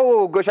پسپسک ها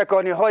و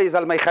گوشکانی های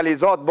زلمه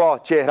خلیزات با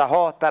چهره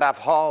ها، طرف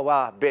ها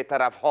و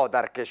بی‌طرف ها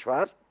در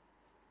کشور.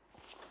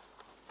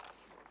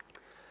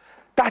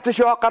 تحت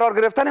شعار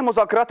قرار گرفتن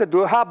مذاکرات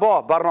دوحه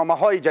با برنامه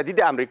های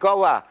جدید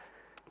امریکا و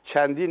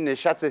چندین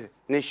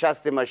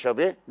نشست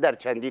مشابه در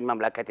چندین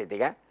مملکت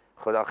دیگه.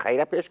 خدا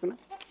خیره پیش کنه.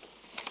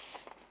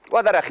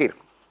 و در اخیر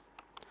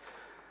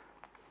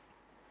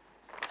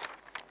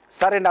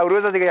سر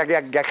نوروز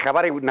دیگه یک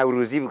خبر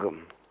نوروزی بگم.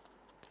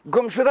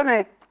 گم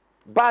شدن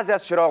بعضی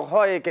از چراغ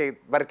هایی که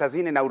برای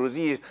تزیین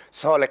نوروزی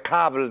سال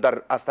قبل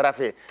از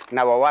طرف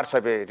نوآور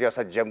صاحب ریاست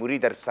جمهوری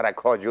در سرک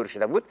ها جور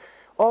شده بود.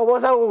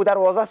 آوازه و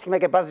دروازه است که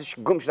میگه بعضیش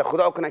گم شده،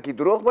 خدا کنه که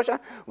دروغ باشه.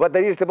 و در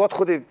این ارتباط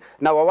خود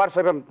نوآور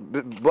صاحب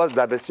باز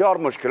در بسیار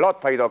مشکلات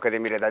پیدا کرده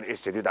میره. در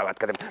استودیو دعوت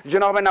کردیم.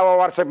 جناب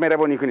نوآور صاحب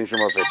مهربانی کنین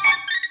شما صاحب.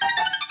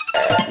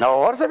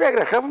 نوآور صاحب یک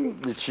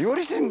رقم چی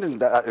ورسین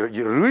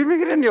روی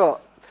میگیرین یا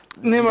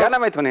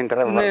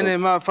نه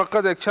من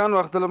فقط یک چند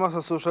وقت دلم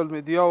از سوشال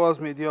میدیا و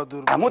از میدیا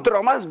دور باشم. اما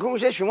درامز گم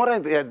شده شما را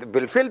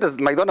بالفعل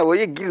از میدان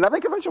هوایی گیر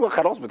نمیکردن، شما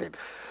خلاص بودین.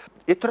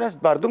 اینطور است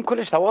مردم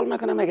کلش سوال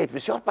میکنه میگه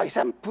بسیار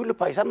پیسه پول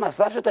پیسه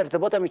مصرف شد در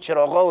ارتباط همین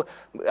چراغا و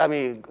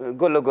همین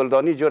گل و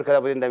گلدانی جور کرده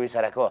بودین در این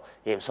سرکا.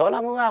 امسال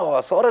هم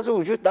آثار از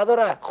وجود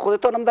نداره،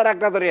 خودتون هم درک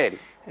ندارین.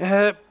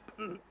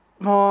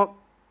 ما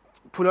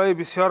پولای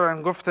بسیار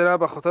انگفته را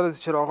به خاطر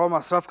از چراغا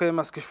مصرف کردیم،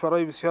 از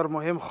کشورهای بسیار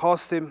مهم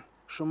خواستیم.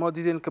 شما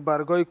دیدین که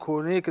برگای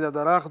کونه که در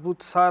درخت بود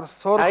سر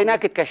سرخ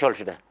عینکت کشال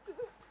شده،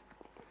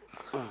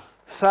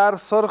 سر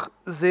سرخ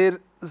زیر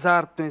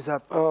زرد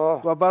میزد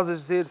و بعضش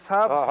زیر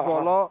سبز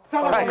بالا.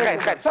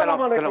 خیر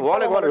سلام علیکم. و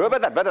علیکم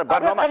بدر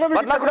برنامه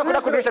باش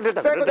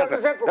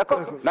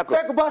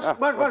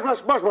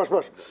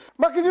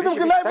ما که دیدم که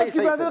لایف است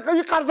که بعد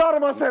این قرضا رو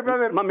ما صاحب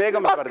ندارم. من میگم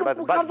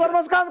قرضا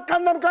رو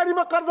کندن کاری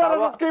ما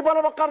قرضا است که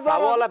بالا ما قرضا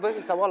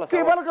سوال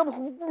که بالا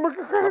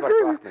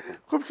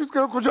خوب شد که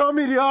کجا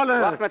میری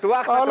حالا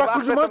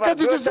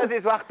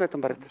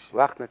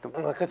وقت میتون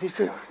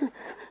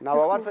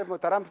نوآور صاحب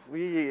محترم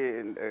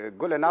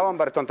گل نوام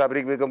براتون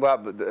تبریک میگم.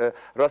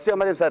 راستی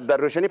آمدیم در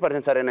روشنی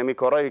پردین سر نمی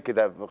کارهایی که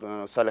در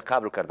سال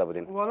قبل کرده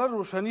بودین. والا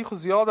روشنی خود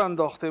زیاد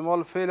انداختیم،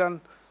 حال فعلا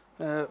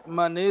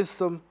من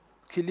نیستم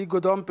کلی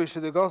گدام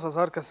پیشدگاست از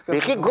هر کسی که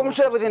بیخی گم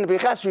شده بودین،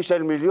 بیخی از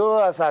سوشال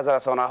میدیا، از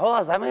رسانه ها،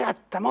 از همه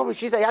تمام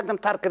چیز یکدم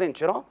ترک کردین.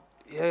 چرا؟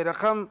 یه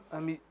رقم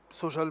همین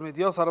سوشال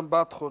میدیا سرم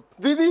بد خورد.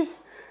 دیدی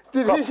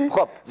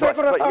خب یک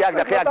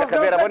دقیقه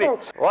مهربانی.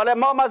 والا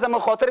ما از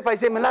خاطر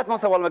پیسه ملت ما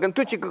سوال میکنیم.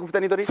 تو چی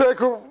گفتنی داری؟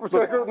 سیکو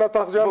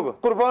نتاق جان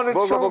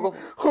قربانت شم.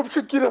 خوب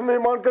شد که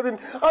مهمان کردین.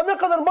 اما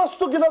قدر ماست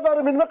تو گله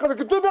دارم این مقدر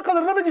که تو بقدر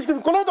نمیگیش که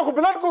کلا تو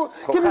بلند کو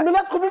که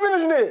ملت خوب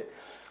ببینش نه.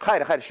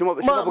 خیر شما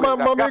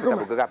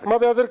ما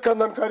بیادر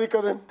کندن کاری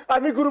کردیم.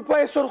 امی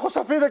گروپای سرخ و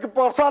سفید که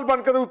پارسال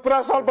بند کرده بود،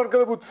 پارسال بند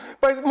کرده بود.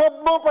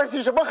 ما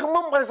پیسه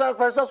شما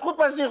پیسه خود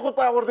پیسه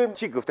آوردیم.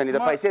 چی گفتنی؟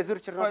 پیسه زور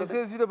چرا؟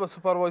 پیسه زیر به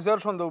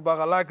سوپروایزرشون دو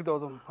بغلک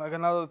دادم. اگه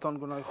ندادتون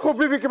گناه.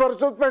 خوب بیبی که برای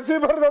پیسه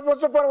برات به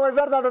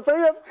سوپروایزر داده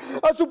صحیح است.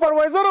 از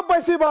سوپروایزر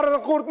پیسه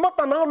برات خورد. ما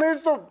تنها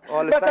نیستم.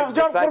 نتاق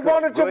جان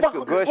قربانت شم.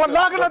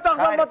 والله نتاق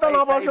جان ما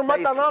تنها باشم. ما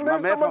تنها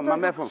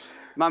نیستم.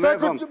 من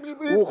میفهم.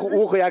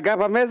 او یک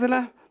گپ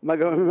میزنه.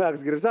 مگه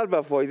مغز گرفتن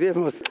به فایده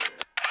ماست.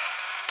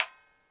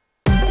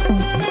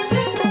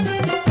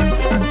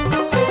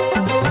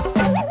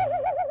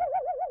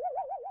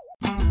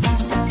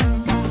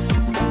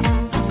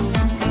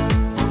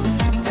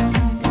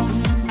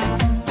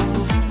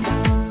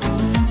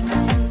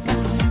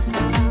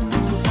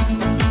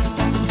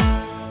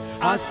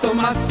 از تو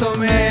مستم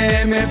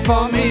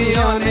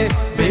میفهمیانه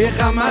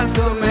بیغم از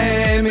تو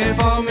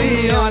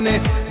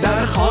میفهمیانه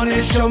در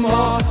خانه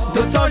شما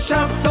دوتا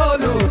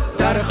شفتالو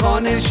در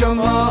خانه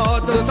شما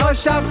دوتا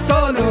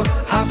شفتالو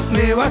هفت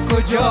میوه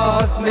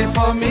کجاست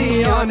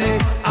میفهمیانه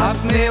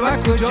هفت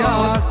میوه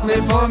کجاست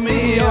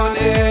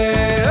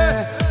میفهمیانه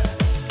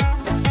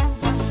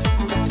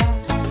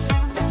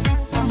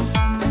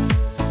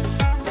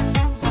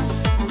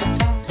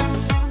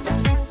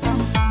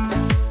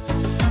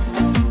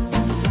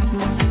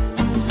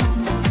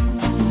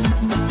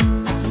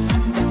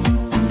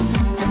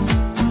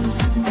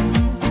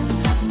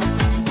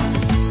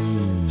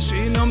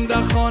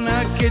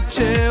که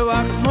چه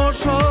وقت ما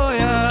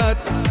شاید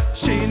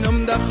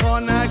شینم در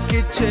خانه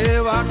که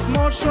چه وقت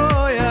ما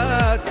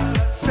شاید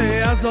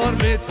 3000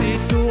 متری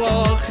تو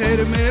آخر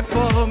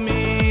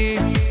میفهمی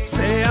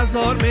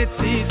 3000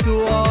 متری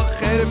تو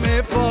آخر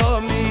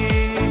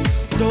میفهمی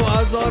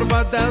 2000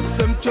 با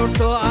دستم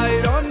چرت و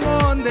ایران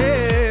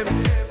مانده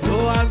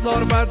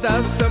 2000 با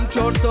دستم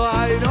چرت و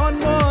ایران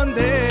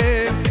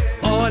مانده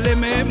عالم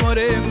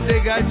مرم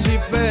دیگه چی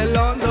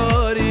پلان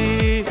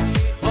داری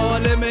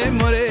عالم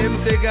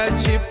مرم دیگه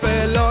چی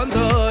پلان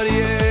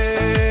داری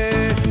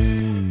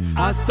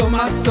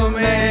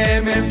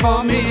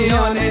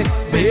میفهمیانه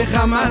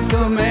بیغم از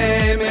تو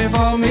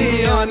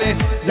میفهمیانه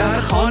در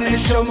خانه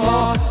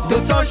شما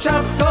دوتا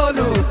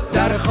شفتالو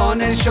در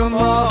خانه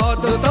شما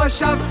دوتا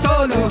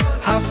شفتالو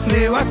هفت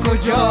میوه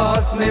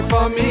کجاست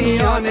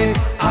میفهمیانه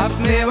هفت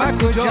میوه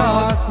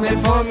کجاست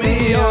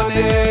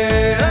میفهمیانه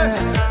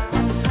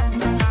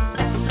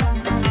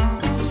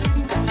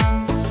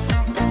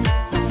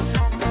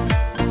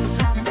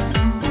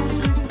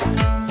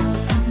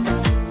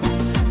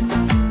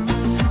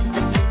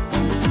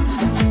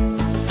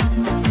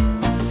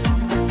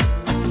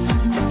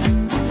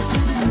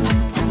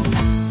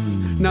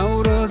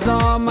نوروز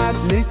آمد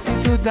نیستی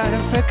تو در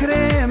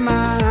فکر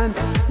من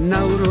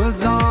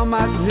نوروز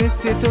آمد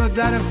نیستی تو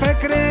در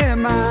فکر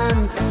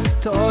من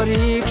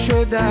تاریک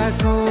شده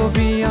کو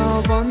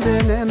بیابان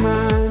دل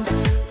من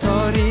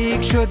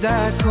تاریک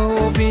شده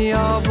کو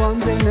بیابان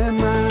دل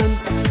من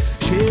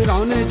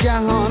شیران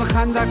جهان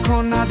خنده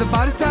کند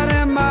بر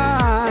سر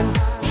من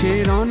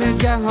شیران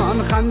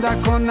جهان خنده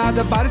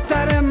کند بر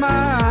سر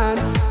من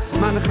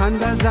من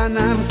خنده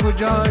زنم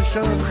کجا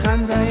شد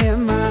خنده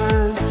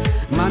من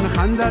من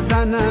خنده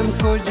زنم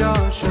کجا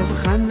شد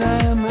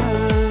خنده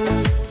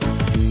من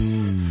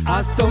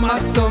از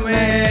تو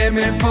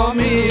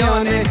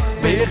میفهمیانه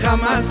بیغم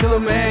از تو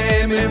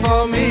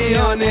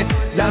میفهمیانه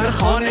در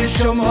خانه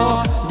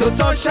شما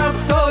دوتا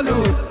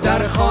شفتالو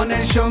در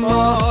خانه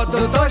شما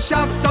دوتا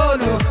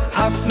شفتالو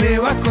هفت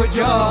میوه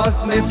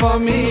کجاست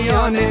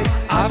میفهمیانه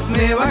هفت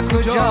میوه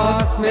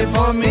کجاست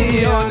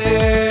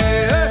میفهمیانه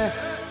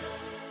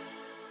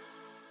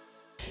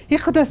این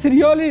خود در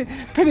سریال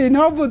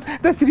پرینا بود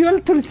در سریال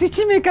تولسی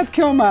چی میکرد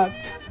که آمد؟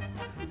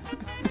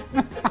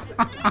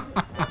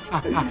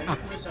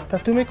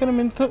 تتو میکنم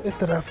این تو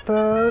رفته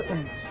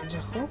اینجا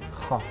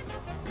خوب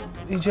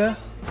اینجا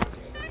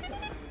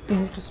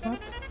این قسمت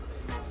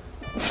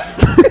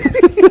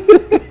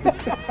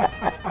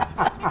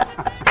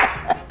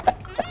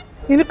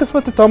این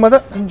قسمت تا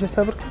آمده اینجا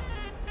صبر کن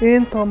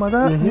این تا آمده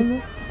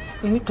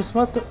این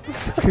قسمت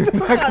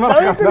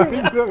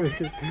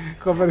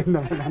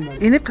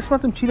این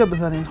قسمتم چی را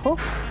بزنین خب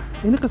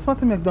این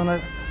قسمتم یک دانه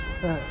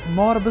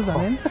مار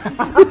بزنین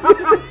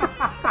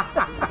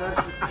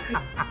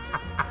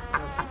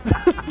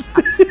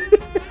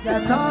در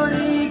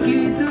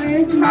تاریکی تو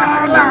هیچ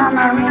مردم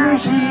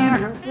نمیشی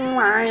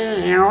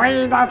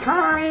وای در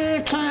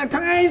تاریکی تو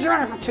هیچ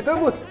چطور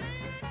بود؟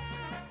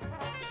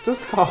 چطور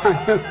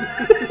ساخن؟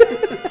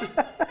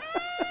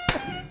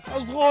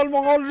 از غال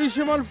مغال ریش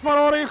من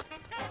فرا ریخت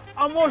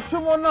اما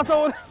شما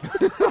نتوانید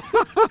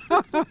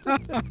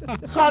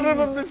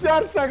خانم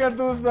بسیار سگ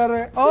دوست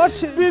داره آقا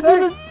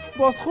سگ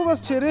باز خوب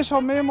از چهرهش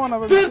هم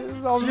میمانه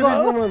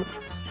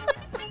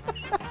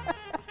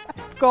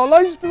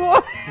کالاش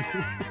تو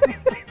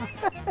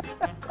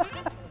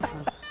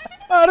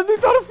اردی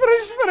تارو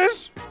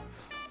فرش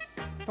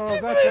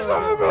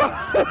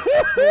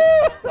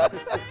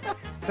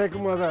سگ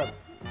مادر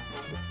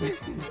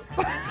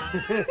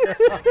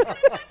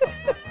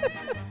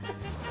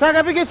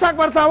سگ بگی سگ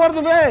بر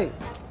تاوردو بی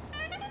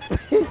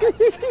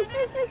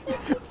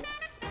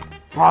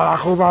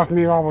خوب است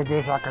میوه بود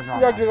بیشتر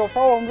کنم یک جرافه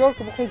و امجار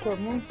که بخوی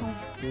کنم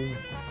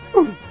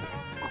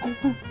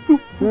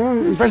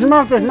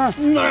پشمه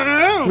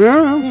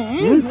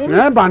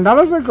نه بنده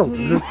رو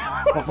سکم